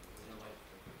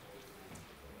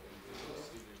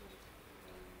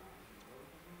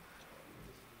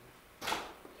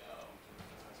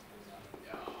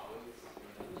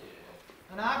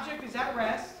 An object is at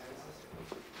rest.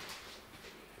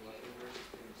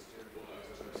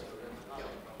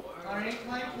 On an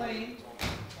inclined plane.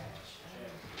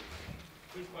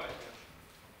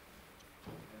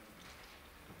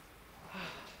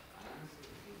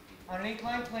 On an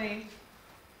inclined plane.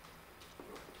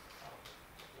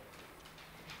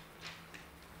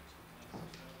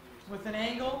 With an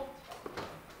angle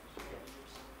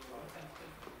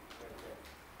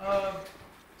of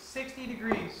 60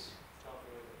 degrees.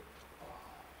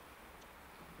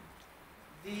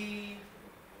 The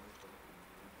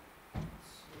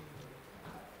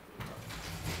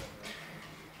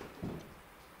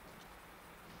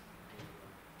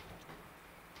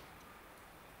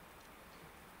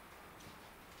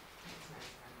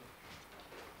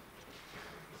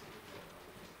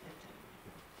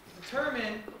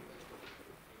determine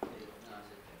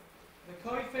the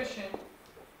coefficient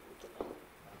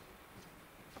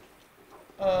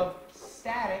of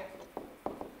static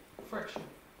friction.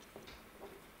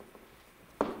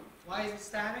 Why is it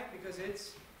static? Because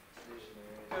it's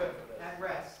good, at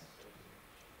rest.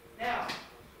 Now,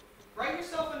 write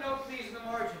yourself a note, please, in the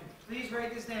margin. Please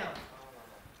write this down.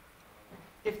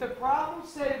 If the problem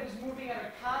said it was moving at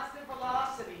a constant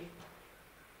velocity,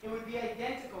 it would be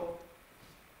identical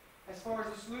as far as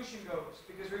the solution goes.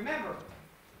 Because remember,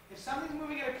 if something's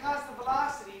moving at a constant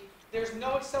velocity, there's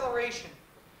no acceleration.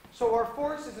 So our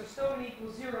forces are still going to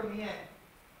equal 0 in the end.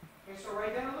 Okay, so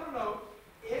write down a little note.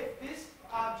 If this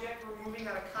object were moving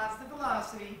at a constant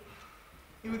velocity,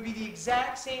 it would be the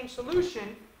exact same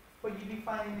solution, but you'd be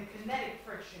finding the kinetic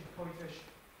friction coefficient.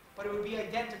 But it would be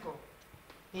identical.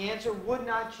 The answer would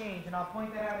not change, and I'll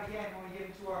point that out again when we get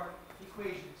into our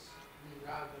equations.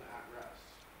 Rather than at rest.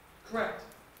 Correct.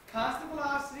 Constant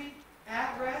velocity,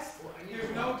 at rest, Well, any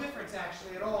there's no difference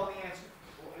actually at all in the answer.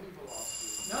 Well, any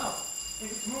velocity. No.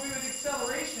 If it's moving with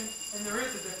acceleration, then there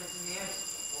is a difference in the answer.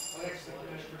 What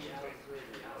acceleration between three?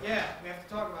 Yeah, we have to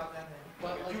talk about that then.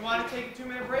 But Do you want to take a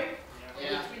 2-minute break?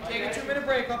 Yeah. Take a 2-minute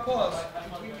break, I'll pause.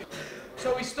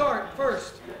 So we start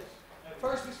first.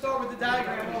 First we start with the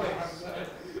diagram always.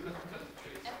 FBD.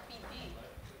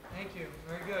 Thank you,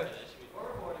 very good.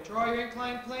 Draw your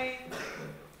inclined plane.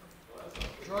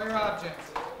 Draw your object.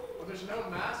 Well, there's no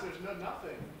mass, there's no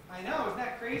nothing. I know, isn't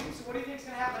that crazy? So what do you think is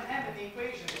going to happen to m in the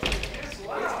equation?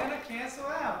 Cancel It's out. going to cancel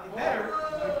out. It better.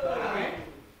 Right?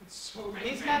 It's so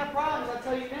These kind of problems, I'll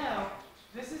tell you now,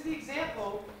 this is the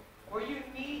example where you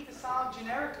need to solve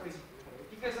generically.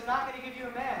 Because I'm not going to give you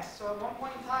a mass. So at one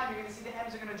point in time, you're going to see the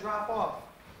m's are going to drop off.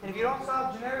 And if you don't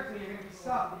solve generically, you're going to be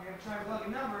stuck. And you're going to try and plug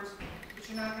in numbers, but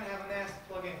you're not going to have a mass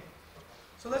to plug in.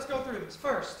 So let's go through this.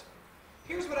 First,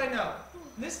 here's what I know.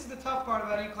 And this is the tough part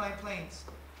about inclined planes.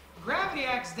 Gravity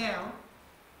acts down.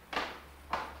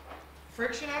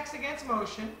 Friction acts against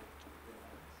motion.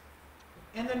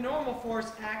 And the normal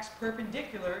force acts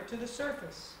perpendicular to the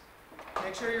surface.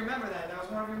 Make sure you remember that. That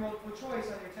was one of your multiple choice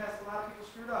on your test. A lot of people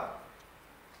screwed up.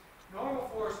 Normal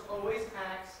force always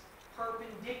acts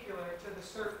perpendicular to the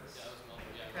surface. Yeah, that was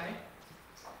multiple, yeah. Okay?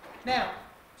 Now,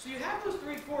 so you have those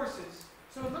three forces.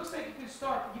 So it looks like you can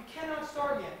start, but you cannot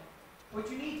start yet. What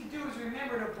you need to do is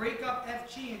remember to break up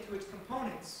Fg into its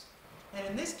components. And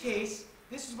in this case,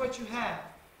 this is what you have.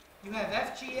 You have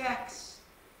Fgx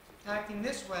acting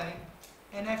this way,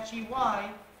 and Fgy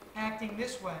acting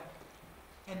this way.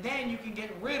 And then you can get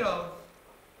rid of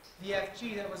the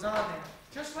Fg that was on there.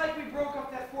 Just like we broke up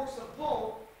that force of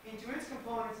pull into its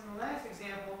components in the last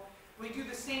example, we do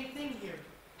the same thing here.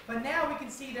 But now we can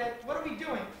see that, what are we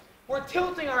doing? We're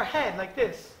tilting our head like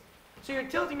this. So you're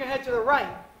tilting your head to the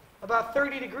right, about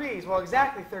 30 degrees. Well,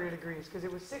 exactly 30 degrees, because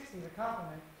it was 60 as a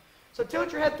complement. So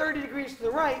tilt your head 30 degrees to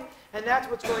the right, and that's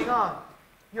what's going on.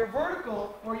 Your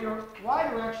vertical, or your y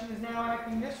direction, is now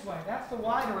acting this way. That's the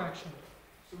y direction.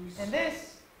 So we And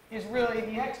this is really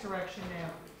the x direction now.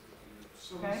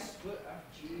 So Okay. we split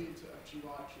FG into FGY,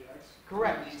 FGX?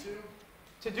 Correct. Do we need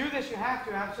to? To do this, you have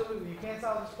to, absolutely. You can't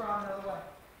solve this problem another way.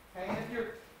 Okay? And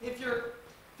if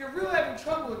you're really having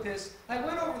trouble with this, I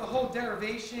went over the whole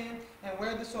derivation and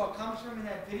where this all comes from in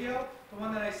that video, the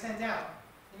one that I sent out.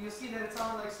 And you'll see that it's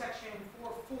on like section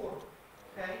 4.4.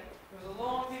 Okay? It was a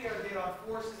long video I did on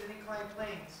forces and inclined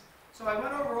planes. So I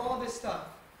went over all this stuff.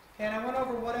 Okay? And I went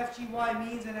over what FGY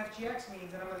means and FGX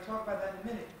means, and I'm going to talk about that in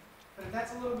a minute. But if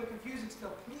that's a little bit confusing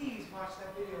still, please watch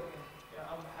that video again. Yeah,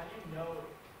 how do you know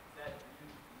that you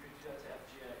do that to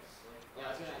FGX? Yeah, I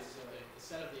was gonna ask the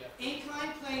set of the F.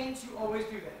 Inclined planes, you always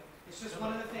do that. It's just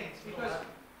one of the things. Because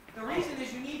the reason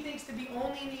is you need things to be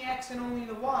only in the x and only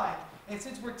the y. And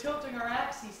since we're tilting our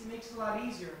axes, it makes it a lot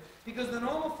easier. Because the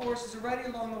normal force is already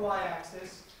along the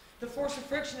y-axis. The force of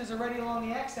friction is already along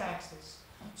the x-axis.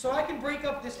 So I can break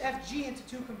up this Fg into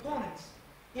two components.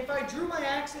 If I drew my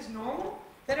axis normal,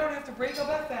 then I would have to break up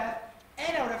Ff,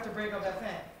 and I would have to break up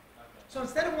Fn. So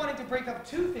instead of wanting to break up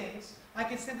two things, I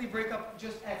can simply break up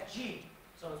just Fg.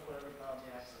 So it's whatever's not on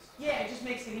the axis. Yeah, it just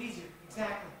makes it easier.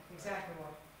 Exactly. Exactly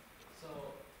what. So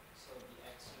the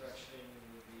x direction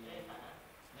would be.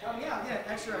 Oh yeah,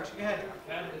 x direction. Go ahead.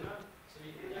 So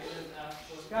you negative f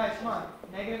plus. Guys, come on.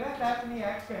 Negative Ff in the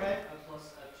x. Go ahead. F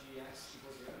plus FGX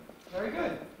equals 0. Very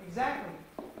good. Exactly.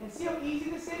 And see how easy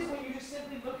this is when you just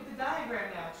simply look at the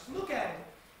diagram now. Just look at it.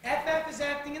 Ff is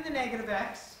acting in the negative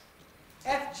x.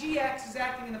 Fgx is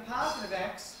acting in the positive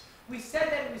x. We said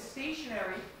that it was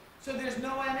stationary, so there's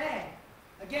no ma.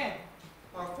 Again,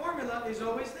 our formula is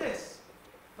always this.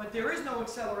 But there is no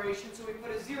acceleration, so we put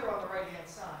a 0 on the right-hand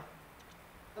side.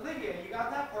 Olivia, you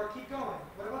got that part? Keep going.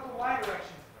 What about the y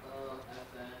direction?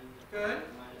 Fn Good.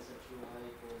 minus FGY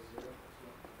equals 0.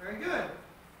 Very good.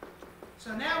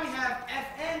 So now we have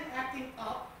Fn acting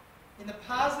up in the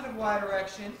positive y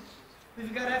direction.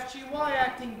 We've got Fgy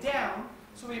acting down,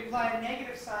 so we apply a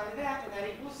negative sign to that, and that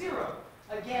equals 0.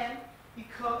 Again,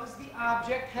 because the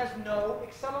object has no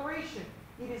acceleration.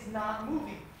 It is not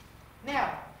moving.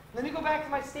 Now, let me go back to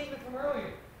my statement from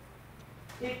earlier.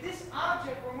 If this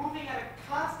object were moving at a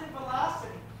constant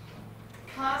velocity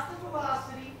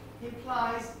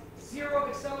implies 0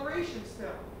 acceleration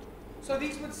still. So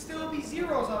these would still be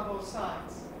zeros on both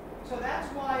sides. So that's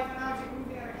why if an object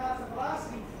moving at a constant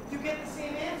velocity, you get the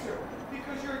same answer,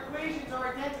 because your equations are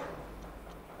identical.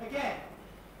 Again,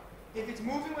 if it's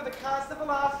moving with a constant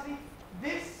velocity,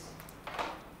 this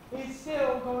is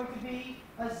still going to be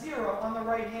a 0 on the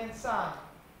right-hand side.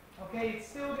 Okay, it's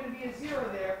still going to be a 0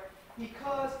 there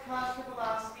because constant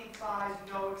velocity implies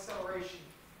no acceleration.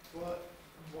 But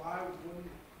why wouldn't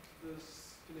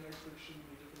this kinetic friction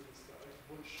be different than static?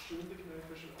 Shouldn't the kinetic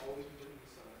friction always be different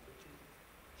than static friction?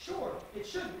 Sure, it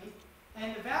should be.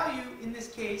 And the value in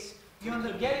this case, you end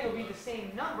up getting will be the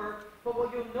same number, but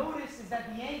what you'll notice is that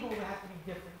the angle will have to be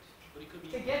different. But it could be.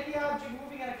 To get the object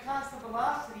moving at a constant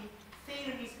velocity,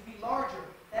 theta needs to be larger.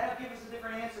 That'll give us a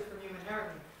different answer from you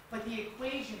inherently. But the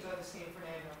equations are the same for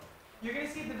an angle. You're going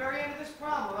to see at the very end of this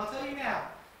problem, I'll tell you now,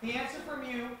 the answer from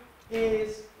you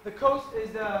is the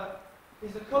cosine of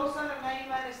 90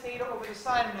 minus theta over the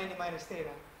sine of 90 minus theta?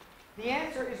 The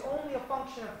answer is only a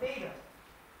function of theta.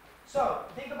 So,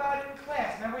 think about it in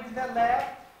class. Remember we did that lab?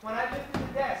 When I lifted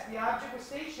the desk, the object was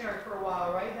stationary for a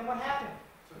while, right? Then what happened?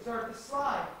 It started to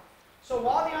slide. So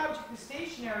while the object is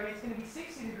stationary, it's going to be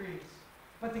 60 degrees.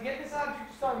 But to get this object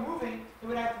to start moving, it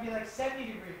would have to be like 70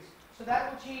 degrees. So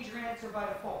that will change your answer by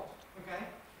default, okay?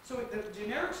 So the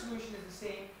generic solution is the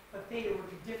same, but theta would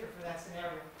be different for that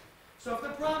scenario. So if the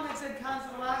problem had said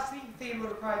constant velocity, theta would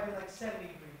have probably been like 70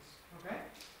 degrees, okay?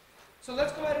 So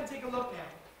let's go ahead and take a look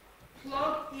now.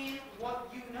 Plug in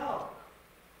what you know.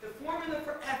 The formula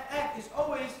for Ff is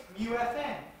always mu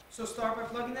Fn. So start by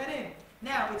plugging that in.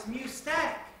 Now it's mu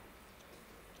static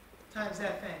times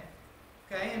Fn.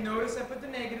 Okay, and notice I put the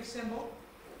negative symbol.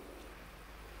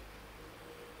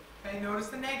 Okay, notice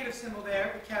the negative symbol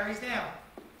there, it carries down.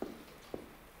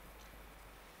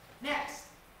 Next,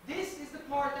 this is the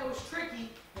part that was tricky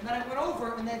and that I went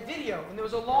over in that video, and there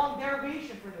was a long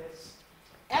derivation for this.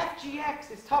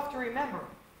 FGX is tough to remember.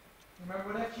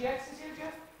 Remember what FGX is here,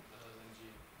 Jeff?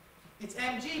 MG. It's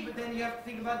mg, but then you have to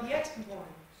think about the x component.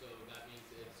 So that means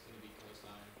it's going to be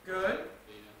cosine Good.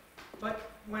 theta. But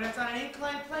when it's on an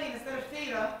inclined plane instead of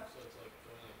theta, So it's like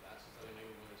going like that, so it's like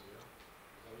 -1 or 0.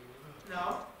 Is that what you mean?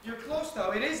 no, you're close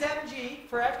though. It is mg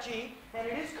for fg, and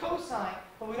it is cosine,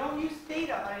 but we don't use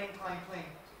theta on an inclined plane.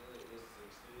 So then it is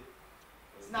 60.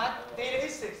 It's not, theta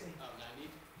is 60. 90?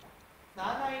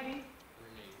 Not 90.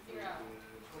 180. 0.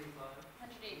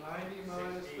 180. 90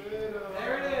 minus theta.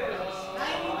 There it is.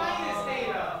 90 minus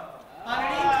theta.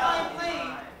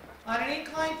 On an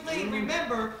inclined plane,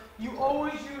 remember, you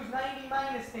always use 90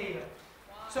 minus theta.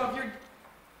 So if you're,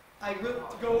 I will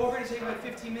go over it, it take about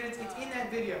 15 minutes. It's in that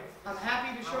video. I'm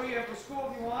happy to show you after school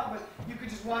if you want, but you could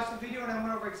just watch the video and I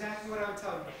went over exactly what I would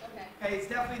tell you. Okay. Okay, it's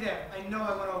definitely there. I know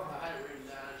I went over it. I had it written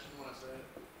down, I just didn't want to say it.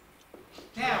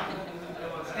 Now,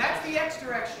 that's the x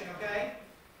direction, okay?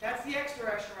 That's the x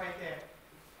direction right there.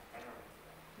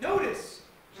 Notice,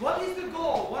 what is the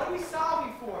goal? What are we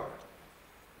solving for?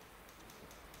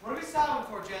 What are we solving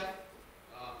for, Jeff?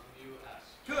 US.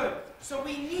 Good. So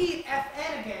we need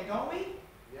Fn again, don't we?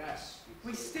 Yes.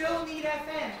 We still need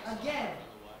Fn again.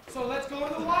 On the Y. So let's go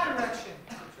in the y direction.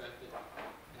 Subtract it.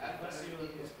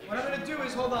 What I'm going to do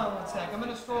is, hold on one sec. I'm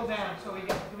going to scroll down so we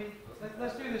get,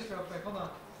 let's do this real quick. Hold on.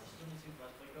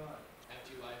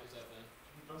 FGY is FN.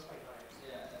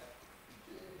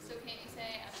 So can't you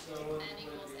say N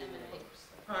equals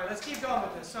MA? All right, let's keep going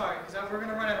with this. Sorry, because we're going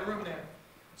to run out of room there.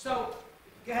 So,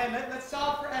 go ahead. Let's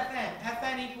solve for Fn.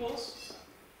 Fn equals,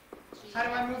 how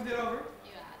do I move it over?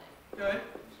 You add it. Good.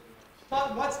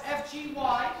 But what's FGY?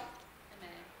 MA.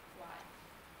 Y.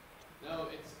 No,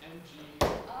 it's MG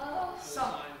Oh.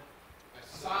 cosine.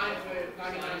 Sine theta,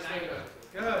 90 minus theta.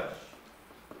 Good.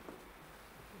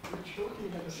 I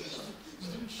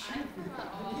forgot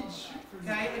all of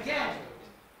that. Okay, again,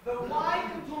 the y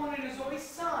component is always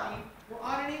sine. We're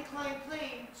on an inclined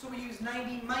plane, so we use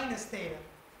 90 minus theta.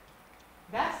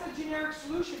 That's the generic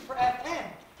solution for Fn.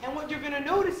 And what you're going to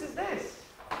notice is this.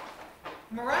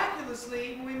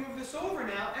 Miraculously, when we move this over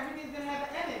now, everything's going to have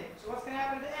an n in it. So what's going to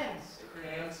happen to the n's?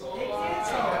 Cancel. It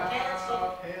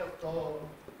cancel. Cancel.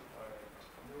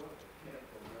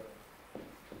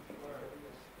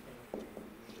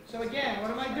 So again,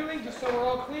 what am I doing? Just so we're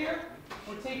all clear,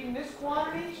 we're taking this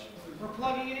quantity, we're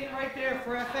plugging it in right there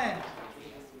for Fn.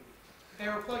 Okay,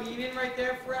 we're plugging it in right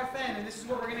there for Fn, and this is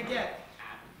what we're going to get.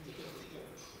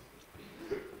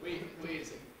 Wait a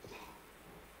second.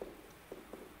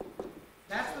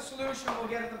 That's the solution we'll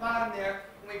get at the bottom there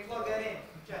when we plug that in.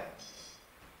 Okay.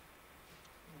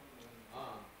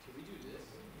 Can we do this?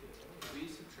 Can we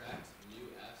subtract mu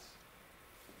s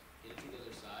into the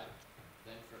other side,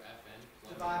 then for Fn,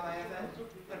 plug Divide by Fn.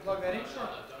 And plug that in? Sure.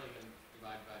 Don't even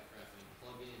divide by for Fn.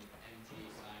 Plug in mg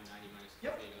sine 90 minus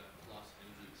Yep. theta plus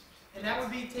mg. And that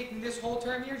would be taking this whole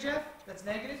term here, Jeff, that's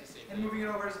negative, It's the same and thing. moving it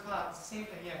over as a pot. It's the same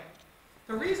thing, yeah.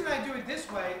 The reason I do it this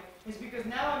way is because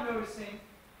now I'm noticing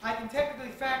I can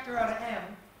technically factor out an m,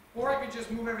 or I could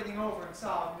just move everything over and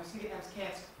solve. You'll see the m's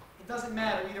cancel. It doesn't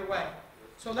matter either way.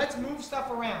 So let's move stuff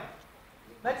around.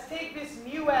 Let's take this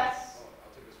mu s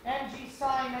mg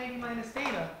sine 90 minus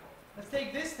theta. Let's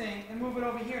take this thing and move it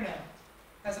over here now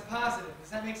as a positive.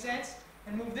 Does that make sense?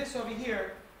 And move this over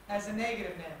here as a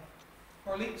negative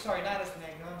now. Or, sorry, not as a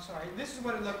negative. I'm sorry. This is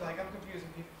what it looked like. I'm confusing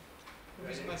people.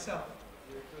 Confusing myself.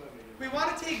 We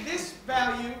want to take this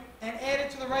value and add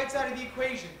it to the right side of the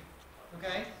equation.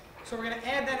 Okay? So we're going to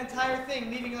add that entire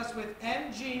thing, leaving us with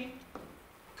mg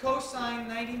cosine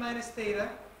 90 minus theta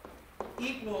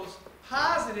equals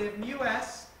positive mu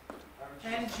s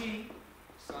mg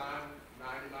sine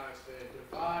 90 minus theta.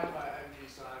 Divide by mg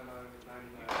sine 90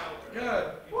 minus theta. Good.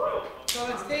 So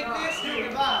let's take this and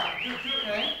divide.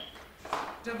 Okay?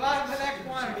 Divide by that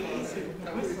quantity.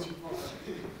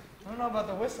 I don't know about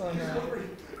the whistle in there.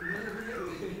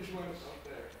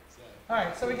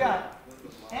 Alright, so we got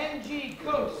mg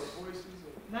cos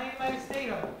 90 minus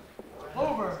theta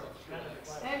over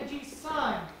mg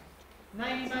sine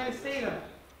 90 minus theta.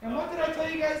 And what did I tell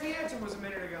you guys the answer was a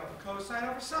minute ago? Cosine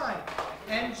over sine.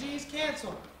 mg's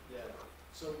cancel. Yeah.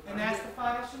 So And that's the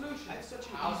final solution. That's such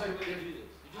an How's easy that way to gonna- do this.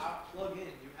 You just plug in, you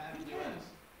have You your can. answer.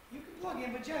 You can plug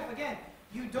in, but Jeff, again,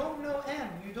 you don't know m,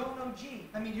 you don't know g.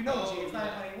 I mean, you know g, it's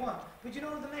 991, but you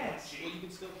don't know the mass. Well, you can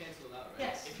still cancel it out, right?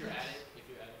 Yes. If you're Yes. adding, if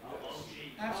you're adding.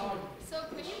 Absolutely. So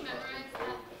could you memorize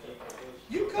that?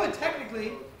 You could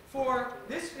technically, for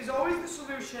this is always the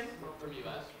solution. From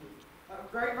US.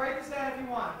 Write this down if you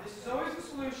want. This is always the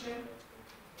solution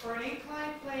for an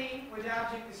inclined plane where the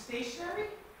object is stationary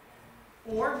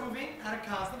or moving at a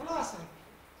constant velocity.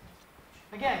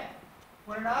 Again,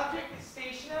 when an object is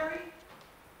stationary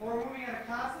or moving at a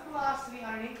constant velocity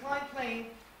on an inclined plane,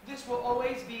 this will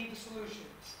always be the solution.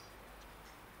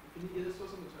 Can you get this to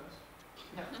us on the test?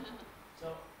 So,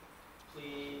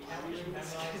 please,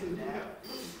 memorize it now.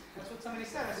 That's what somebody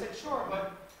said. I said, sure,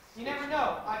 but you never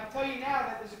know. I can tell you now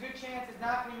that there's a good chance it's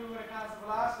not going to move at a constant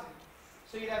velocity.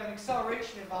 So you'd have an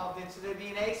acceleration involved in, so there'd be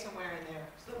an A somewhere in there.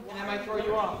 And that might throw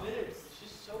you off. It's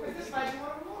just so Because this might be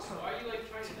one of them also. Why are you like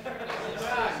trying to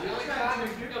Yeah, you're like trying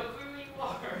to No, clearly you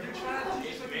are. You're trying to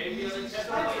teach like an Maybe easy other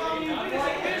test. stuff. Wait a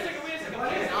second, wait a second.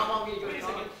 What is it? Now I'm all gonna Wait a go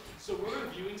second. So we're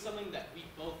reviewing something that we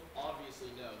both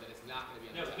obviously know that it's not going to be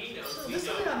on No, the test. he knows. So this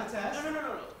will be on the test. No.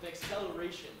 The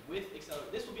acceleration with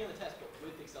acceleration. This will be on the test, but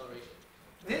with acceleration.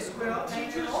 This will, and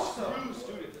Teachers then also, screw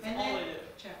students. That's and all then- they do.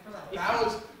 check for that.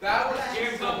 That was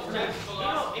Here comes Jeff's No,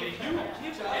 philosophy. if you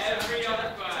give us Every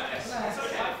other class.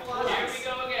 Here we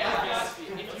go again. philosophy,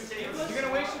 if you give us You're going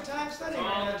to waste your time studying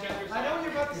right now, Jeff. I know what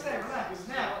you're about to say. Relax.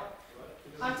 Now,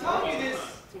 I'm telling you this.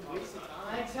 it's a waste of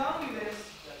time. I'm telling you this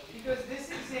because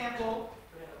this example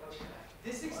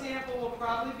will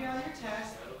probably be on your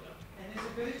test, and there's a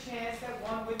good chance that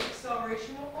one with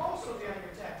acceleration will also be on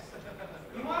your test.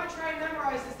 You want to try and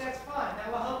memorize this, that's fine.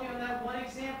 That will help you on that one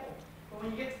example. But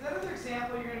when you get to that other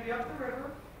example, you're going to be up the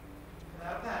river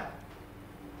without that.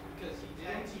 Because he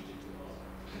didn't teach it to us.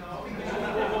 No, because you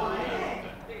need to find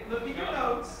A. Look at your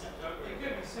notes. It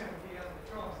could be soon if he doesn't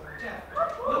control himself. Jeff,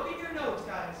 look at your notes,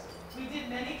 guys. We did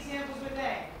many examples with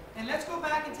A. And let's go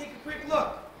back and take a quick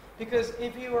look. Because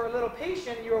if you were a little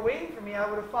patient, you were waiting for me, I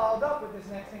would have followed up with this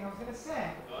next thing I was going to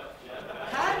say.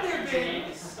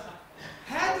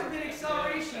 Had there been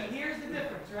acceleration, here's the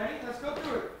difference. Ready? Let's go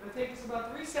through it. It'll take us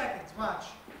about 3 seconds. Watch.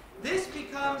 This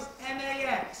becomes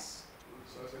MAX.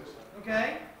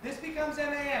 Okay? This becomes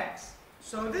MAX.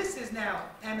 So this is now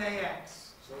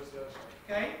MAX. So is the other side.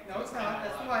 Okay? No, it's not.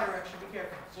 That's the y direction. Be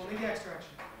careful. It's only the x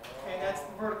direction. Okay, that's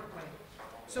the vertical plane.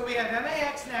 So we have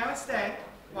MAX now instead.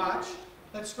 Watch.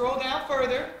 Let's scroll down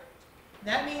further.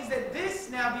 That means that this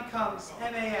now becomes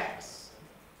MAX.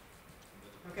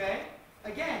 Okay?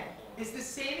 Again, it's the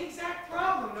same exact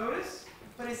problem, notice?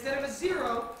 But instead of a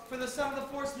 0, for the sum of the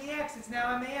force and the x, it's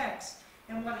now MAX.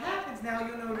 And what happens now,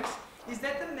 you'll notice, is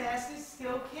that the masses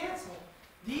still cancel.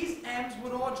 These m's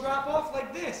would all drop off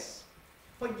like this.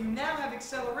 But you now have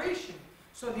acceleration.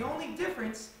 So the only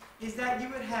difference is that you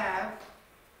would have,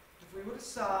 if we were to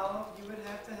solve, you would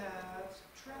have to have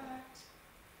subtract.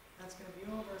 That's going to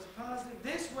be over as a positive.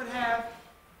 This would have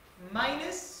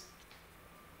minus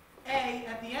a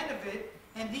at the end of it,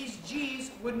 and these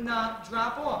g's would not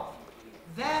drop off.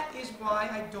 That is why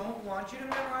I don't want you to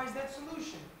memorize that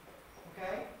solution.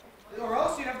 Okay? Or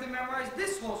else you'd have to memorize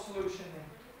this whole solution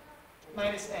then.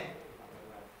 Minus a.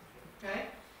 Okay?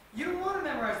 You don't want to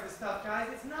memorize this stuff, guys.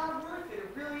 It's not worth it. It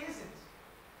really isn't.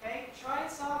 Okay? Try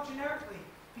and solve generically.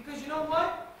 Because you know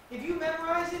what? If you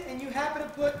memorize it and you happen to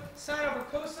put sine over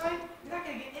cosine, you're not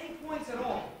going to get any points at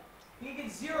all. You can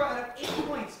get 0 out of 8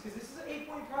 points, because this is an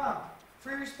 8-point problem.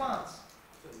 Free response.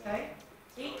 Okay?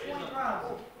 8-point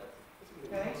problem.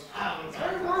 Okay? It's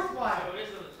very worthwhile. So it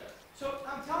is on the test. So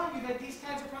I'm telling you that these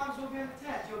kinds of problems will be on the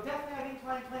test. You'll definitely have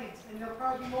inclined planes, and there'll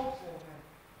probably be multiple of them.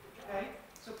 Okay?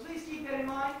 So please keep that in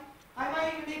mind. I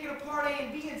might even make it a part A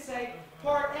and B and say,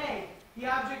 part A, the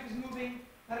object is moving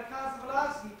at a constant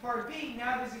velocity. Part B,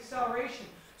 now there's acceleration.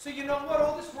 So you know what?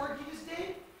 All this work you just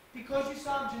did, because you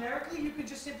saw them generically, you could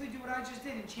just simply do what I just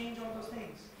did and change all those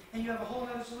things. And you have a whole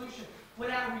other solution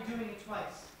without redoing it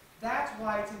twice. That's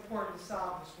why it's important to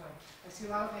solve this way. I see a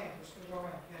lot of hands. We're just going to go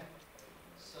around. Yeah.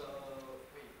 So,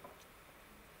 wait.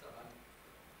 So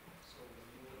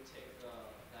you would take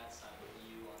that side, but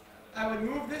you I would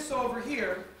move this over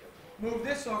here,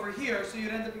 so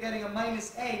you'd end up getting a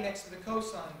minus a next to the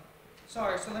cosine.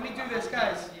 Sorry, so let me do this,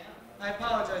 guys. I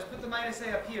apologize. Put the minus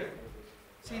a up here.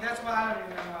 See, that's why I don't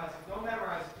even memorize it. Don't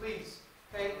memorize it, please.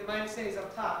 Okay, the minus a is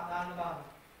up top, not on the bottom.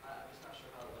 I'm just not sure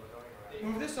how they're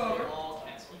Move this They over. all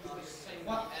cancel each other. Saying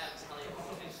What? M's, how they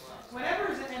all cancel out. Whenever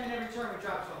there's an m in every term, it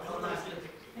drops off.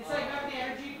 It's like remember the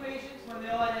energy equations when they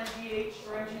all had mgh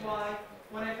or mgy,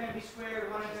 1 mv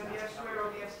squared, 1 mv f squared, all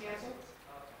the f's cancel.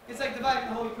 It's like dividing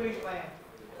the whole equation by m.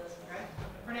 Okay?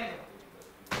 Fernando.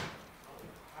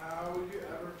 How would you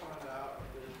ever find out if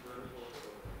there's vertical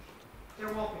acceleration?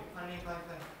 There won't be on an inclined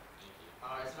plane.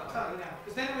 Alright, it's I'll not. tell you now.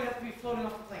 Because then it would have to be floating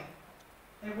off the plane.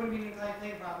 And it wouldn't be an inclined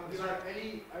plane problem. Is there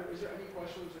any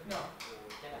questions? No.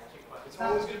 Yeah, that's two questions. It's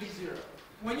always gonna be 0.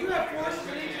 When you have forces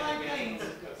on inclined planes,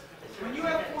 when you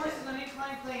have forces on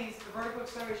inclined planes, the vertical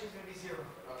acceleration is going to be 0.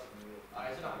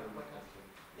 Alright, it's not.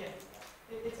 Yeah.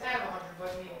 It's at 100, but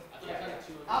I mean, I thought it was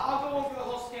like 200. I'll go over the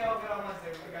whole scale of it on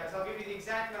Wednesday with you guys. I'll give you the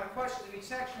exact amount of questions in each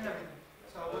section and everything.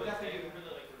 So we'll definitely do that. For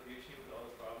the review sheet with all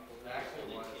the problems, will there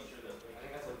Actually, actually was. teacher that I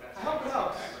think that's the best. I hope it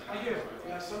helps. I do.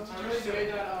 Yeah, some I teachers really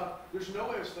say that there's no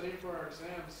way of studying for our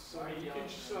exams, so you can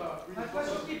just read My the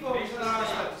questions book. keep focusing on our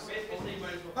studies. basically say you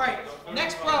might as well. All right,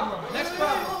 next problem. Next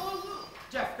problem.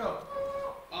 Jeff, go.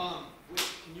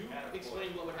 Can you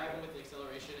explain what would happen with the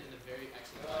acceleration in the very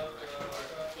x and y direction?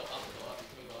 Go up, go up,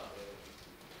 can we go up?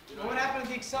 You know What would happen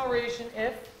with the acceleration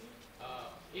if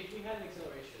we had an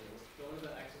acceleration, go into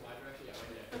the x and y direction, yeah,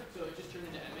 right there. So it just turned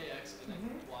into max, and then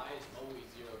y is always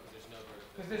 0 because there's no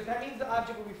vertical. Because that means the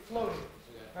object will be floating,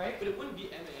 Okay. right? But it wouldn't be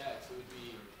max, it would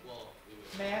be, well, it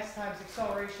would. Mass times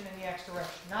acceleration in the x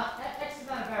direction. Not x is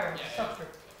not a variable, it's a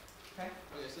subscript. Okay.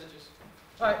 Okay, so then just.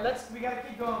 All right, we gotta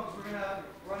keep going because we're gonna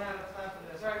run out of time for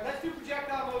this. All right, let's do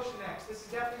projectile motion next. This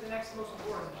is definitely the next most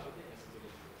important.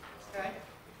 Okay.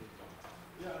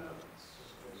 Yeah, I know.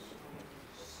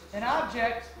 An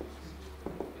object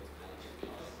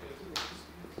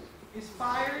is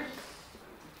fired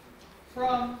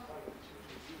from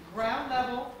ground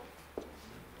level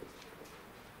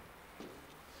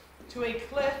to a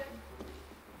cliff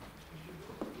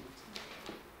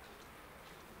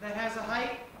that has a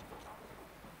height.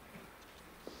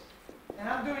 And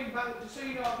I'm doing, just so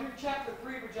you know, I'm doing chapter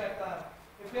 3 projectile.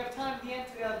 If we have time at the end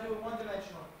today, I'll do it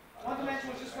one-dimensional.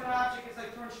 One-dimensional is just when an object is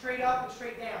like thrown straight up and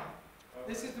straight down.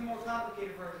 This is the more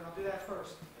complicated version. I'll do that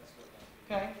first.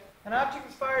 Okay? An object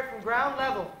is fired from ground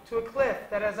level to a cliff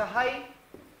that has a height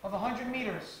of 100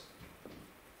 meters.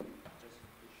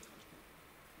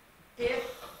 If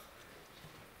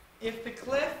the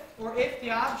cliff, or if the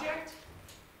object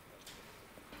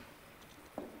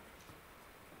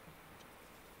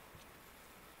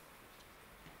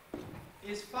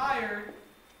is fired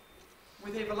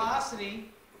with a velocity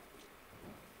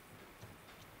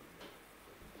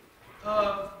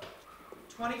of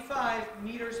 25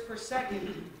 meters per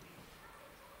second,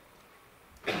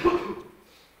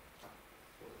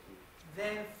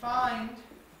 then find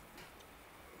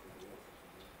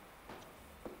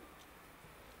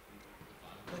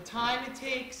the time it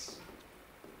takes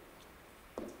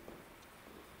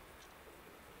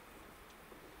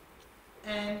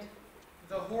and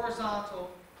the horizontal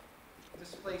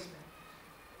displacement.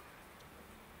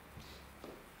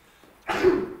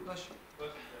 Bless you.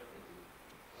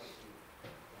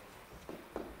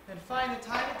 And find the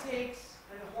time it takes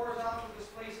and the horizontal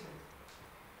displacement.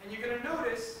 And you're going to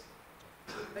notice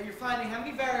that you're finding how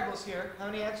many variables here? How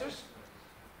many answers?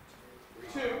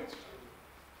 2.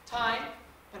 Time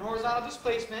and horizontal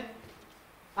displacement.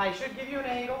 I should give you an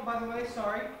angle, by the way,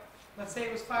 sorry. Let's say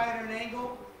it was fired at an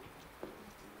angle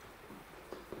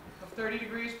of 30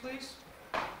 degrees, please.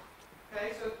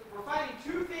 Okay, so we're finding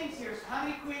 2 things here. So how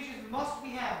many equations must we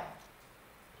have?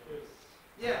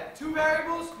 Yeah, 2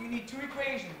 variables, you need 2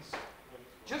 equations.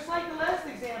 Just like the last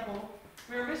example,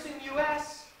 we were missing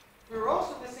US, we were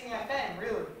also missing FN,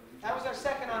 really. That was our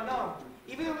second unknown.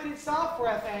 Even though we didn't solve for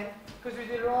FN, because we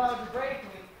did it all algebraically,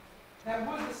 that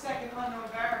was the second unknown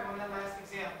variable in that last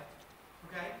example.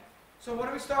 Okay? So what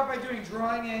do we start by doing?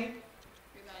 Drawing a...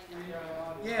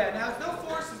 Yeah, now it's no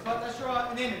forces, but let's draw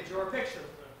an image or a picture.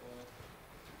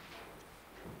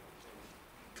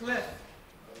 Cliff.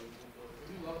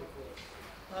 You love the cliff.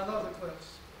 I love the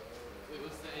cliffs. Wait,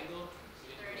 what's the angle?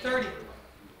 30.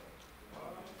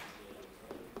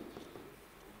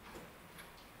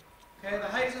 Okay, the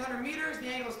height is 100 meters, the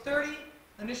angle is 30,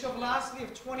 initial velocity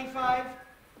of 25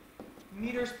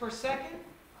 meters per second.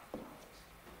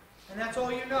 And that's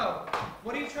all you know.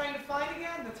 What are you trying to find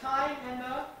again? The time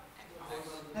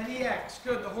and the x.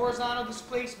 Good, the horizontal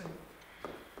displacement.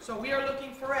 So we are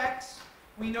looking for x.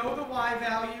 We know the y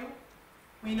value.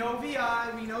 we know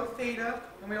VI, we know theta,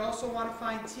 and we also want to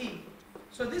find T.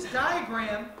 So this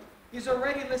diagram is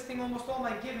already listing almost all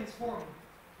my givens for me.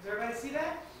 Does everybody see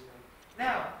that?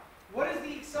 Now, what is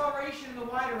the acceleration in the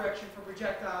y direction for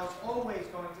projectiles always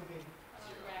going to be?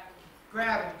 Gravity.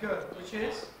 Gravity, good. Which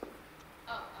is?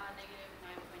 Oh, negative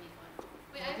 9.81.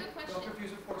 Wait, I have a Don't question.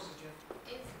 confuse with forces, Jim.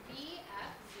 Is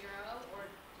VF 0 or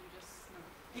do you just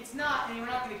know? It's not, and we're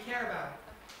not going to care about it.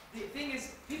 The thing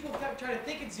is, people try to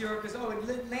think it's 0 because, oh,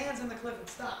 it lands on the cliff and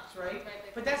stops, right?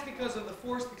 But that's because of the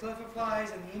force the cliff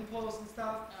applies and the impulse and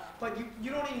stuff. But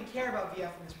you don't even care about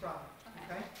VF in this problem,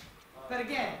 okay? But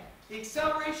again, the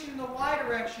acceleration in the y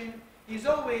direction is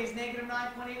always negative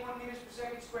 9.81 meters per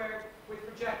second squared with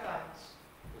projectiles.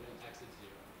 Put in x at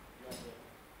 0. You have to,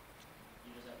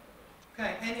 you just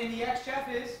have to. Okay, and in the x, Jeff,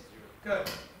 is? 0.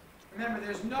 Good. Remember,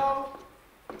 there's no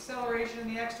acceleration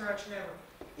in the x direction ever.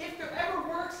 If there ever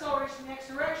were acceleration in the x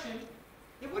direction,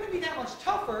 it wouldn't be that much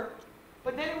tougher,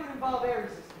 but then it would involve air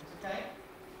resistance, okay?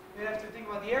 You'd have to think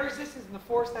about the air resistance and the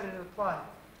force that it applied.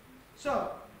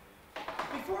 So,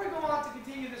 before we go on to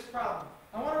continue this problem,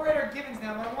 I want to write our givens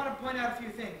down, but I want to point out a few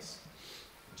things,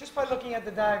 just by looking at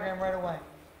the diagram right away.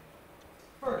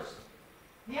 First,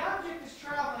 the object is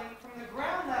traveling from the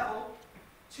ground level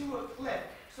to a cliff.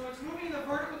 So it's moving in the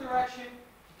vertical direction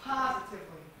positively.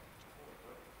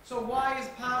 So y is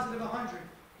positive 100.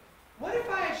 What if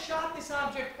I had shot this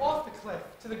object off the cliff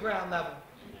to the ground level?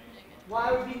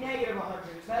 Y would be negative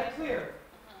 100. Is that clear?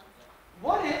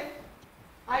 What if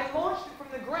I launched it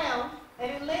from the ground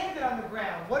and it landed on the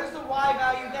ground? What is the y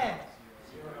value then?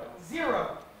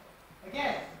 0.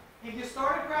 Again, if you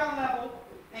start at ground level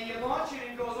and you launch it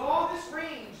and it goes all this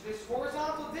range, this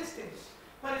horizontal distance,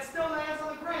 but it still lands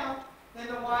on the ground, then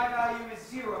the y value is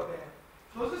 0 there.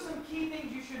 Those are some key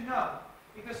things you should know.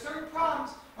 Because certain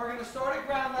problems are going to start at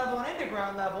ground level and end at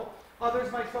ground level.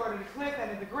 Others might start at a cliff and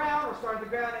in the ground, or start at the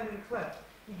ground and in the cliff.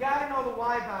 You got to know the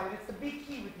y value. That's the big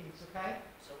key with these, okay?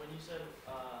 So when you said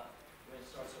when it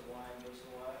starts at y and goes to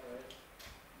y, right?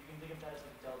 You can think of that as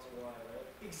like delta y, right?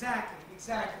 Exactly,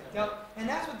 exactly. And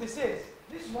that's what this is.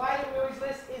 This y that we always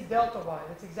list is delta y.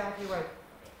 That's exactly right.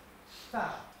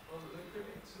 Stop. Well, there could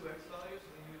be two x values,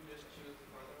 and then you would just choose the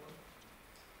farther one.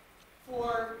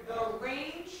 For the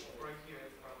range, Right here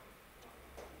in front.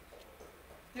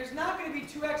 there's not going to be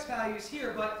two x values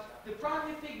here, but the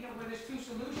problem you think of where there's two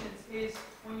solutions is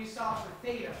when you solve for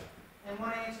theta. And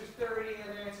one answer is 30 and the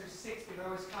other answer is 60. They're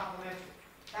always complementary.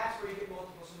 That's where you get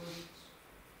multiple solutions.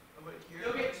 But here.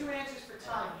 You'll get two answers for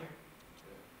time here.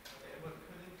 But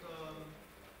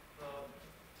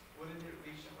wouldn't it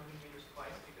reach 100 meters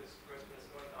twice because first when it's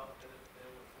going up and then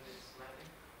when it's landing?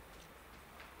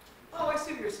 Oh, I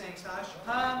see what you're saying, Saj.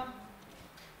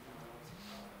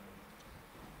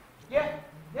 Yeah,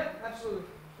 yep, absolutely.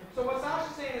 So what Saj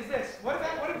is saying is this. What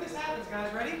if this happens,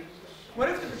 guys? Ready? What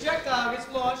if the projectile gets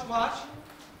launched, watch,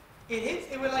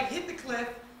 it would like hit the cliff,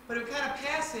 but it would kind of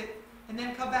pass it and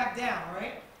then come back down,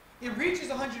 right? It reaches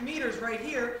 100 meters right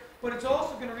here, but it's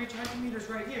also going to reach 100 meters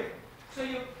right here. So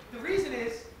the reason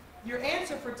is, your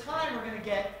answer for time we're going to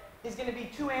get is going to be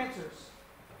two answers.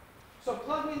 So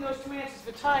plugging in those two answers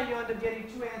for time, you end up getting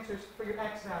two answers for your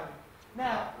x value.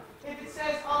 Now, if it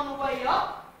says on the way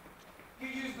up, you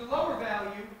use the lower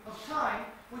value of time,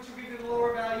 which will give you the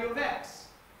lower value of x.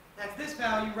 That's this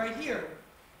value right here.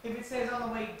 If it says on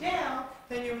the way down,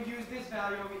 then you would use this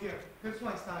value over here. Good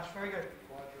point, Stash. Very good.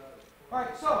 All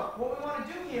right, so what we want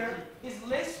to do here is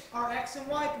list our x and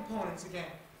y components again.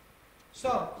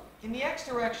 So, in the x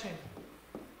direction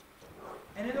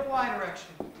and in the y direction.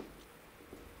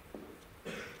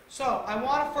 So, I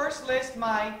want to first list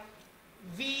my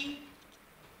v,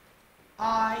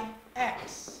 I,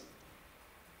 x.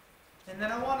 And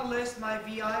then I want to list my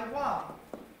v, I, y.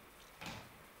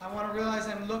 I want to realize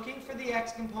I'm looking for the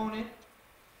x component.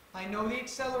 I know the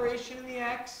acceleration in the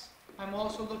x. I'm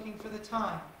also looking for the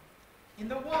time. In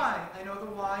the y, I know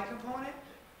the y component.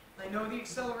 I know the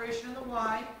acceleration in the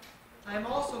y. I'm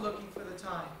also looking for the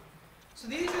time. So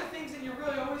these are the things that you're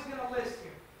really always going to list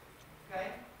here. Okay?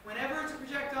 Whenever it's a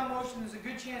projectile motion, there's a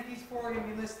good chance these four are going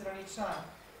to be listed on each side.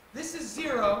 This is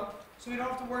 0, so we don't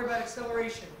have to worry about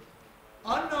acceleration.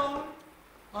 Unknown,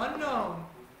 unknown,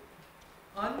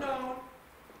 unknown,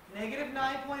 negative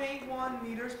 9.81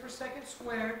 meters per second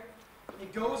squared.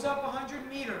 It goes up 100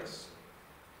 meters.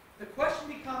 The question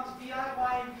becomes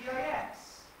VIY and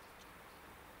VIX.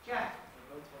 Jack.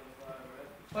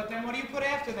 But then what do you put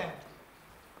after them?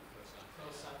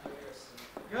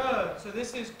 Good. So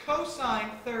this is cosine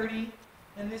 30,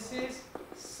 and this is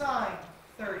sine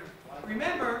 30.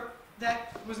 Remember,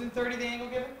 that wasn't 30 the angle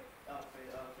given?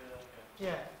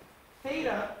 Yeah.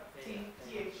 Theta,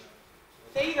 TH.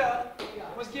 theta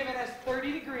was given as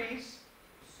 30 degrees.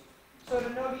 So to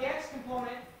know the x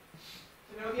component,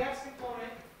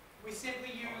 we simply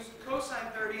use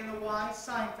cosine 30 and the y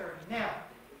sine 30. Now,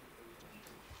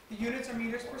 the units are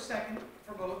meters per second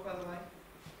for both, by the way.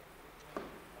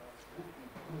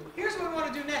 Here's what we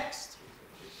want to do next.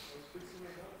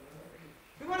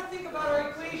 We want to think about our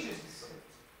equations.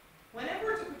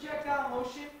 Whenever it's a projectile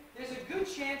motion, there's a good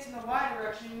chance in the y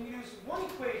direction you use one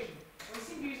equation. And we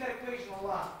seem to use that equation a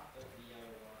lot.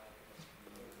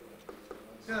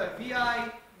 Good.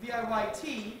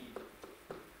 VIYT,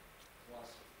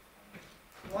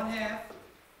 1/2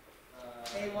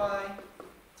 AY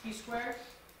t squared.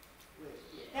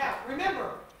 Now,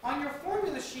 remember, on your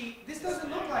formula sheet, this doesn't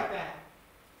look like that.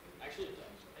 Actually, it does.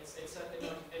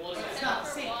 Well, It's not the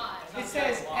same. It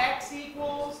says x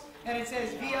equals, and it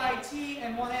says VIT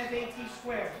and 1/2 AT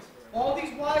squared. All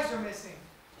these y's are missing.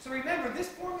 So remember, this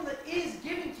formula is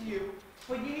given to you,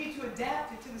 but you need to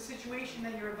adapt it to the situation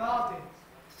that you're involved in.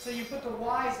 So you put the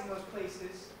y's in those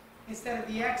places instead of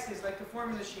the x's like the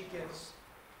formula sheet gives.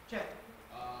 Jeff?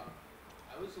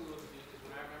 I was a little confused because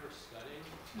when I remember studying,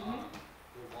 Mhm.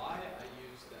 the y I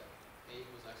used that a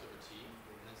equals x over t,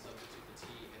 and then substitute the t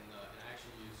and I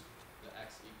actually used the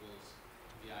x equals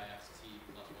vix t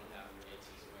plus 1/2 at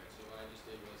squared. So what I just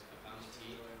did was I found the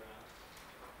t.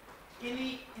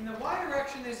 In the y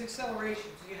direction, there's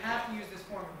acceleration, so you have to use this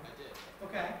formula. I did.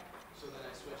 Okay. So then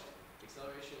I switched.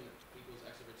 Acceleration equals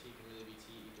x over t can really be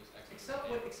t equals x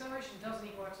over What acceleration doesn't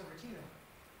equal x over t then?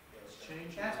 It's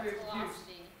changed. That's where you're confused.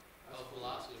 Velocity. Oh,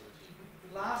 velocity over t.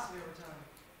 Velocity over time.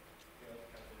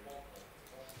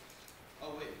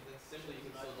 Oh wait, then simply you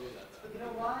can still do that though. You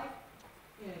know why?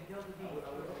 Yeah, delta v. Yeah,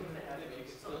 but you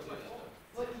can still do that though.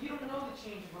 Well, you don't know the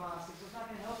change in velocity, so it's not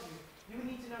going to help you. You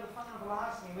need to know the final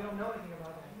velocity, and we don't know anything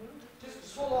about that.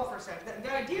 Just hold off for a second.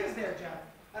 The idea is there, Jeff.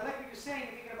 I like what you're saying,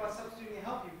 you're thinking about substituting to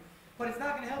help you. But it's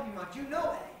not going to help you much. You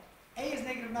know A. A is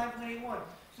negative 9.81.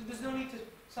 So there's no need to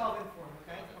solve in for it,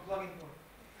 okay? Or plug in for it.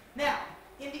 Now,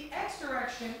 in the x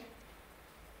direction,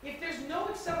 if there's no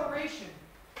acceleration,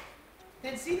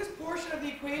 then see this portion of the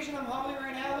equation I'm holding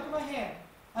right now? Look at my hand.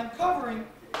 I'm covering,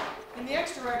 in the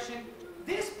x direction,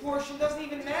 this portion doesn't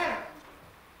even matter.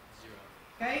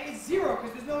 Okay? It's 0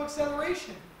 because there's no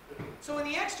acceleration. So in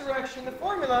the x direction, the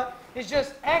formula is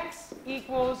just x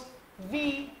equals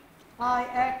vix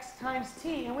times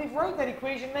t. And we've wrote that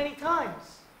equation many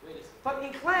times. Wait a second. But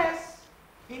in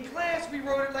class we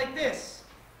wrote it like this.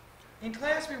 In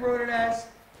class we wrote it as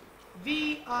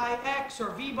vix or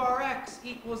v bar x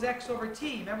equals x over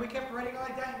t. Remember we kept writing it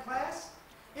like that in class?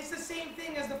 It's the same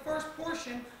thing as the first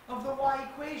portion of the y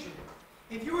equation.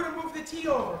 If you were to move the t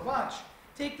over, watch.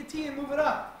 Take the t and move it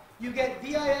up. You get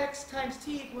vix times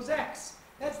t equals x.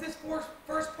 That's this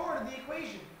first part of the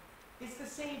equation. It's the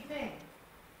same thing.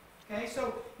 Okay,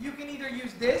 so you can either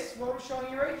use this, what we're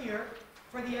showing you right here,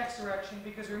 for the x direction,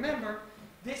 because remember,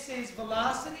 this is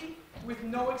velocity with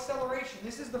no acceleration.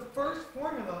 This is the first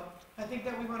formula, I think,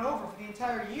 that we went over for the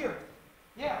entire year.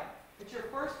 Yeah, it's your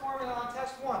first formula on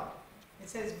test 1. It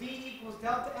says v equals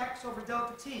delta x over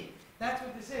delta t. That's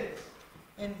what this is.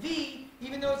 And v,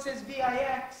 even though it says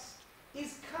vix,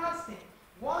 is constant.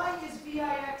 Why is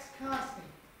vix constant?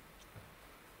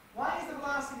 Why is the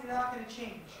velocity not going to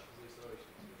change?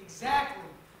 Exactly.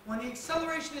 When the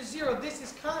acceleration is 0, this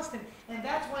is constant. And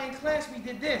that's why in class we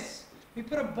did this. We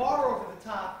put a bar over the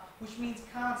top, which means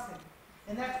constant.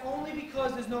 And that's only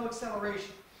because there's no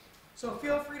acceleration. So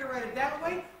feel free to write it that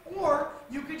way, or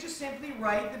you could just simply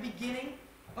write the beginning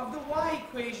of the y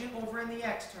equation over in the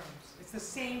x terms. It's the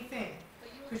same thing,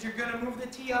 because you're going to move the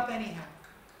t up anyhow.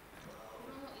 You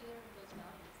don't know either of those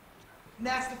values. And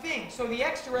that's the thing. So the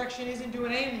x direction isn't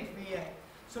doing anything for the a.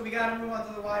 So we got to move on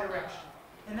to the y direction.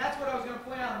 And that's what I was going to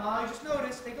point out, Molly. Just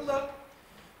notice, take a look.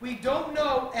 We don't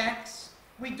know x.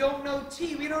 We don't know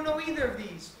t. We don't know either of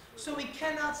these. So we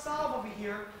cannot solve over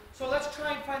here. So let's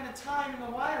try and find the time in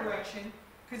the y direction,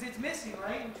 because it's missing,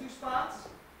 right, in 2 spots.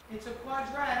 It's a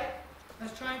quadratic.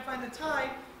 Let's try and find the time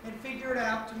and figure it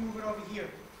out to move it over here.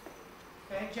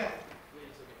 Okay, Jeff? Wait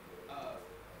a second.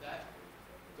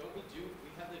 We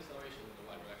have the acceleration in the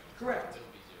y direction. Correct. It'll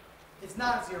be 0. It's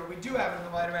not 0. We do have it in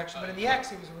the y direction, but in the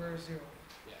x it was 0.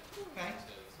 Yeah. Okay? So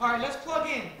it's- All right, let's plug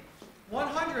in.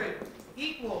 100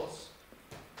 equals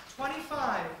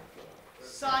 25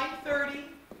 sine 30,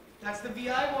 that's the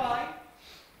VIY,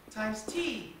 times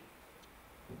t.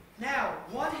 Now,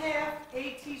 1/2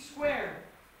 AT squared,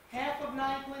 half of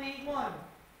 9.81.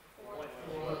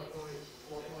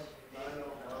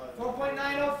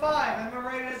 4.905. I'm going to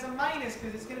write it as a minus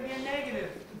because it's going to be a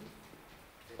negative.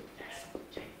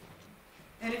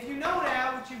 And if you know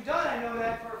now what you've done, I know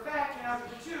that for a fact, you're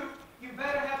algebra 2, you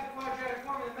better have the quadratic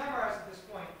formula memorized at this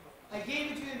point. I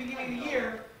gave it to you in the beginning of the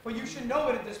year, but you should know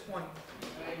it at this point.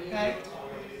 Okay?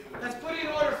 Let's put it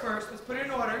in order first. Let's put it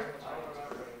in order.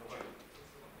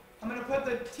 I'm going to put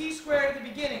the t squared at the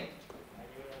beginning.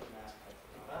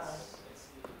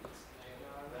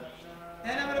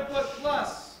 Then I'm going to put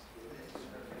plus.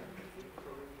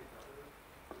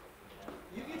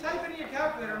 You can type it in your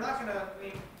calculator. I'm not going to,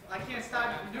 I can't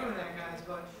stop you from doing that, guys,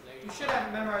 but you should have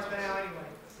it memorized by now anyway.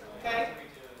 Okay?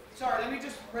 Sorry, let me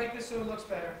just break this so it looks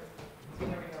better. There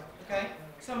we go. Okay?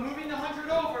 So moving the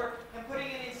 100 over and putting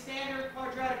it in standard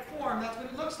quadratic form, that's what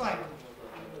it looks like.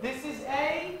 This is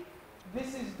A,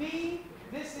 this is B,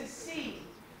 this is C.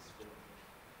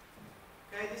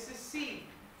 Okay, this is C.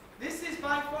 This is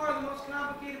by far the most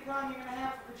complicated problem you're going to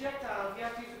have for projectile if you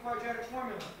have to use the quadratic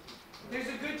formula. There's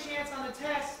a good chance on the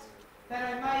test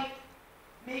that I might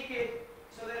make it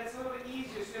so that it's a little bit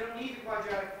easier so you don't need the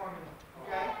quadratic formula.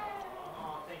 Okay?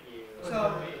 Oh, thank you.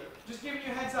 So, just giving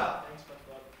you a heads up.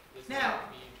 Now,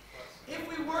 if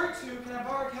we were to, can I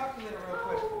borrow a calculator real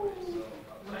quick?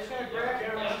 I'm just going to grab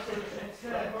your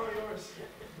yours.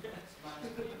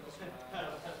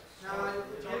 No, I'm going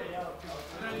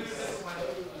to do this one.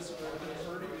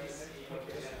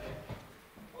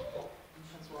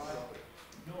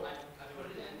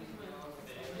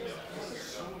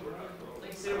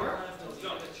 Did it work?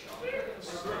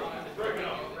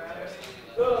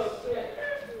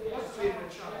 What's the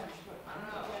favorite chunk? I don't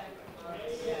know.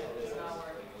 It's not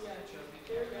working.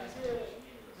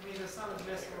 I mean, the sun is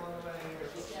missing along the way here.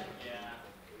 Yeah.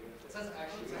 It says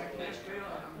actually exactly.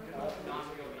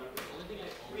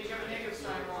 We have a negative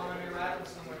sign wrong on your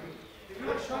radicals somewhere. If you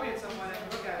want to show me it somewhere, I can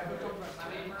look at it. I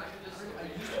mean, I can just. I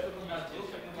used to put them on book.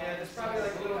 Yeah, there's probably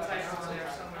like a little typo on there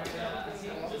somewhere.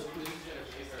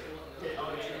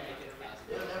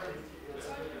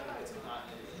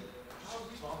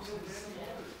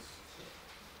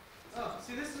 Oh,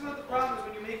 see, this is what the problem is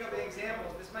when you make up the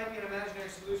examples. This might be an imaginary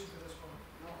solution to this one.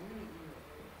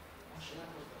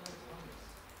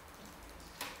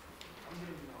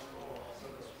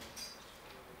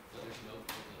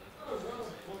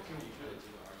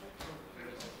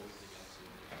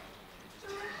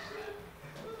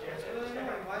 Yeah, it's really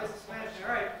annoying. Why is this imaginary?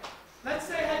 All right. Let's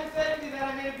say hypothetically that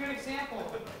I made a good example.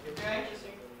 Okay?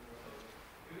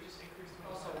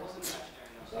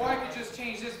 Or I could just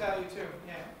change this value too.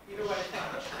 Yeah, either way.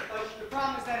 But the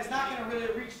problem is that it's not going to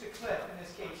really reach the cliff in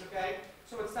this case, okay?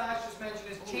 So what Saj just mentioned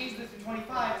is change this to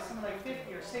 25 to something like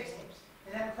 50 or 60.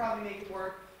 And that would probably make it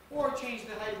work. Or change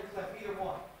the height of the cliff, either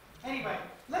one. Anyway,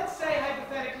 let's say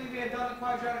hypothetically we had done the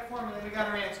quadratic formula and we got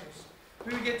our answers.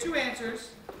 We would get two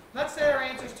answers. Let's say our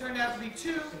answers turned out to be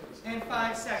 2 and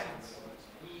 5 seconds.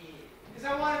 Because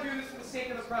I want to do this for the sake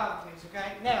of the problem, please,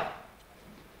 okay? Now,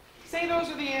 say those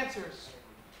are the answers.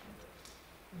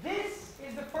 This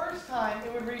is the first time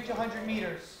it would reach 100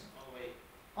 meters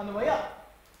on the way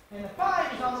up. And the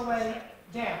 5 is on the way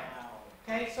down.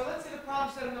 Okay, so let's say the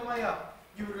problem said on the way up.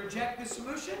 You would reject this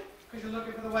solution because you're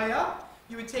looking for the way up.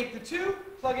 You would take the 2,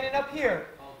 plug it in up here.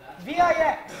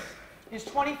 VIX is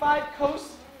 25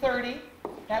 cos 30.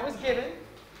 That was given.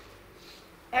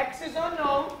 X is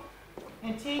unknown.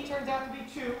 And T turns out to be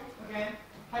 2. Again,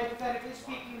 hypothetically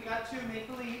speaking, we got 2, make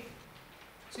believe.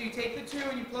 So you take the 2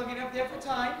 and you plug it up there for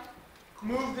time.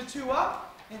 Move the 2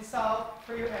 up and solve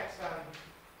for your X value.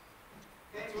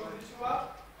 Okay, move the 2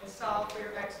 up and solve for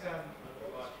your X value.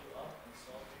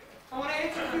 I want to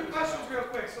answer a few questions real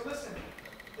quick. So listen,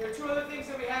 there are 2 other things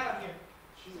that we have on here.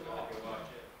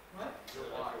 What?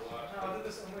 No, I'll do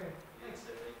this one weird. Thanks.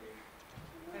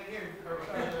 Right here.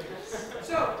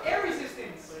 So, air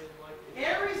resistance.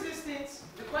 Air resistance,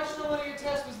 the question on one of your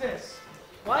tests was this.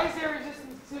 Why is air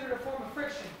resistance considered a form of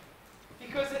friction?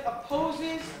 Because it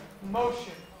opposes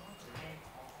motion.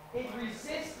 It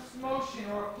resists motion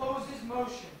or opposes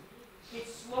motion. It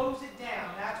slows it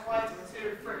down. That's why it's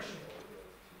considered friction.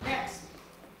 Next,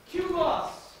 Q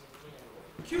loss.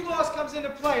 Q loss comes into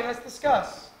play. Let's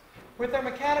discuss with our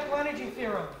mechanical energy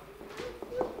theorem.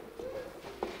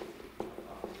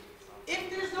 If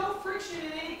there's no friction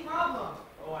in any problem,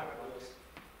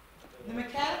 the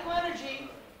mechanical energy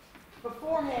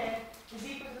beforehand is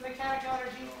equal to the mechanical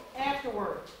energy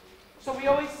afterward. So we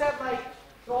always said like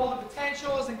all the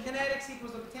potentials and kinetics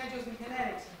equals the potentials and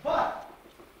kinetics. But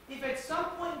if at some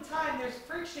point in time there's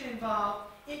friction involved,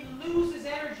 it loses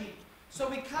energy. So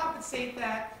we compensate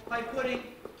that by putting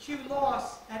Q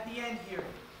loss at the end here.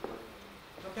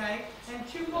 Okay? And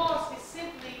Q loss is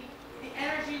simply the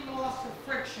energy loss of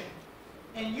friction.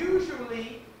 And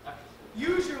usually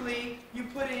you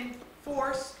put in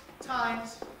force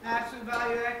times absolute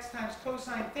value of x times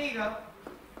cosine theta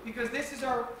because this is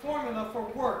our formula for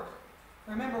work.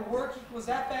 Remember, work equals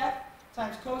FF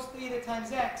times cos theta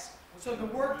times x. So the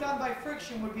work done by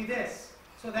friction would be this.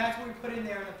 So that's what we put in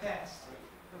there in the past.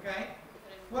 Okay?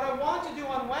 What I want to do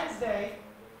on Wednesday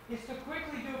is to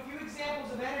quickly do a few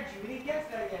examples of energy. We didn't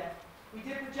get to that yet. We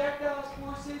did projectiles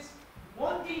courses.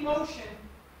 1D motion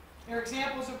are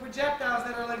examples of projectiles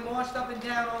that are like launched up and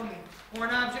down only, or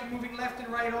an object moving left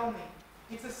and right only.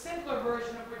 It's a simpler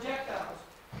version of projectiles.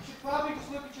 You should probably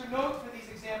just look at your notes for these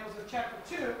examples of Chapter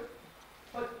 2.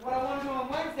 But what I want to do on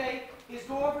Wednesday is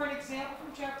go over an example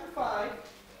from Chapter 5,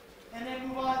 and then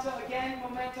move on to, again,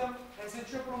 momentum and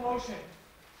centripetal motion.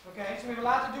 Okay, so we have a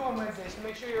lot to do on Wednesday, so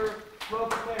make sure you're well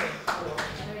prepared.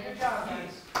 Good job,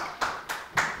 guys.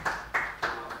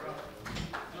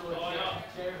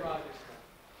 Jerry Rogers.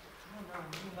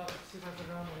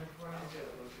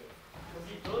 Because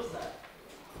he does that.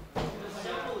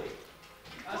 Simply.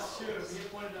 That's true. He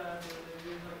pointed out that he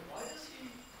was like, why does he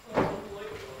play so late?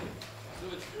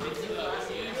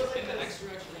 So in the X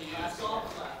direction you I use saw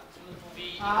that. V.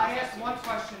 I asked one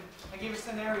question. I gave a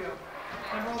scenario.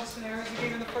 Remember all the scenarios you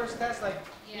gave in the first test? Like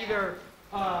Yeah. either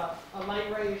a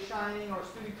light ray is shining, or a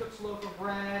student cooks a loaf of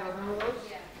bread, or remember those?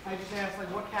 Yeah. I just asked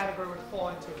like what category would it fall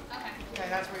into. Okay. Okay,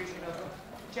 that's where you should know.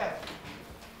 Jeff.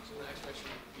 So in the X direction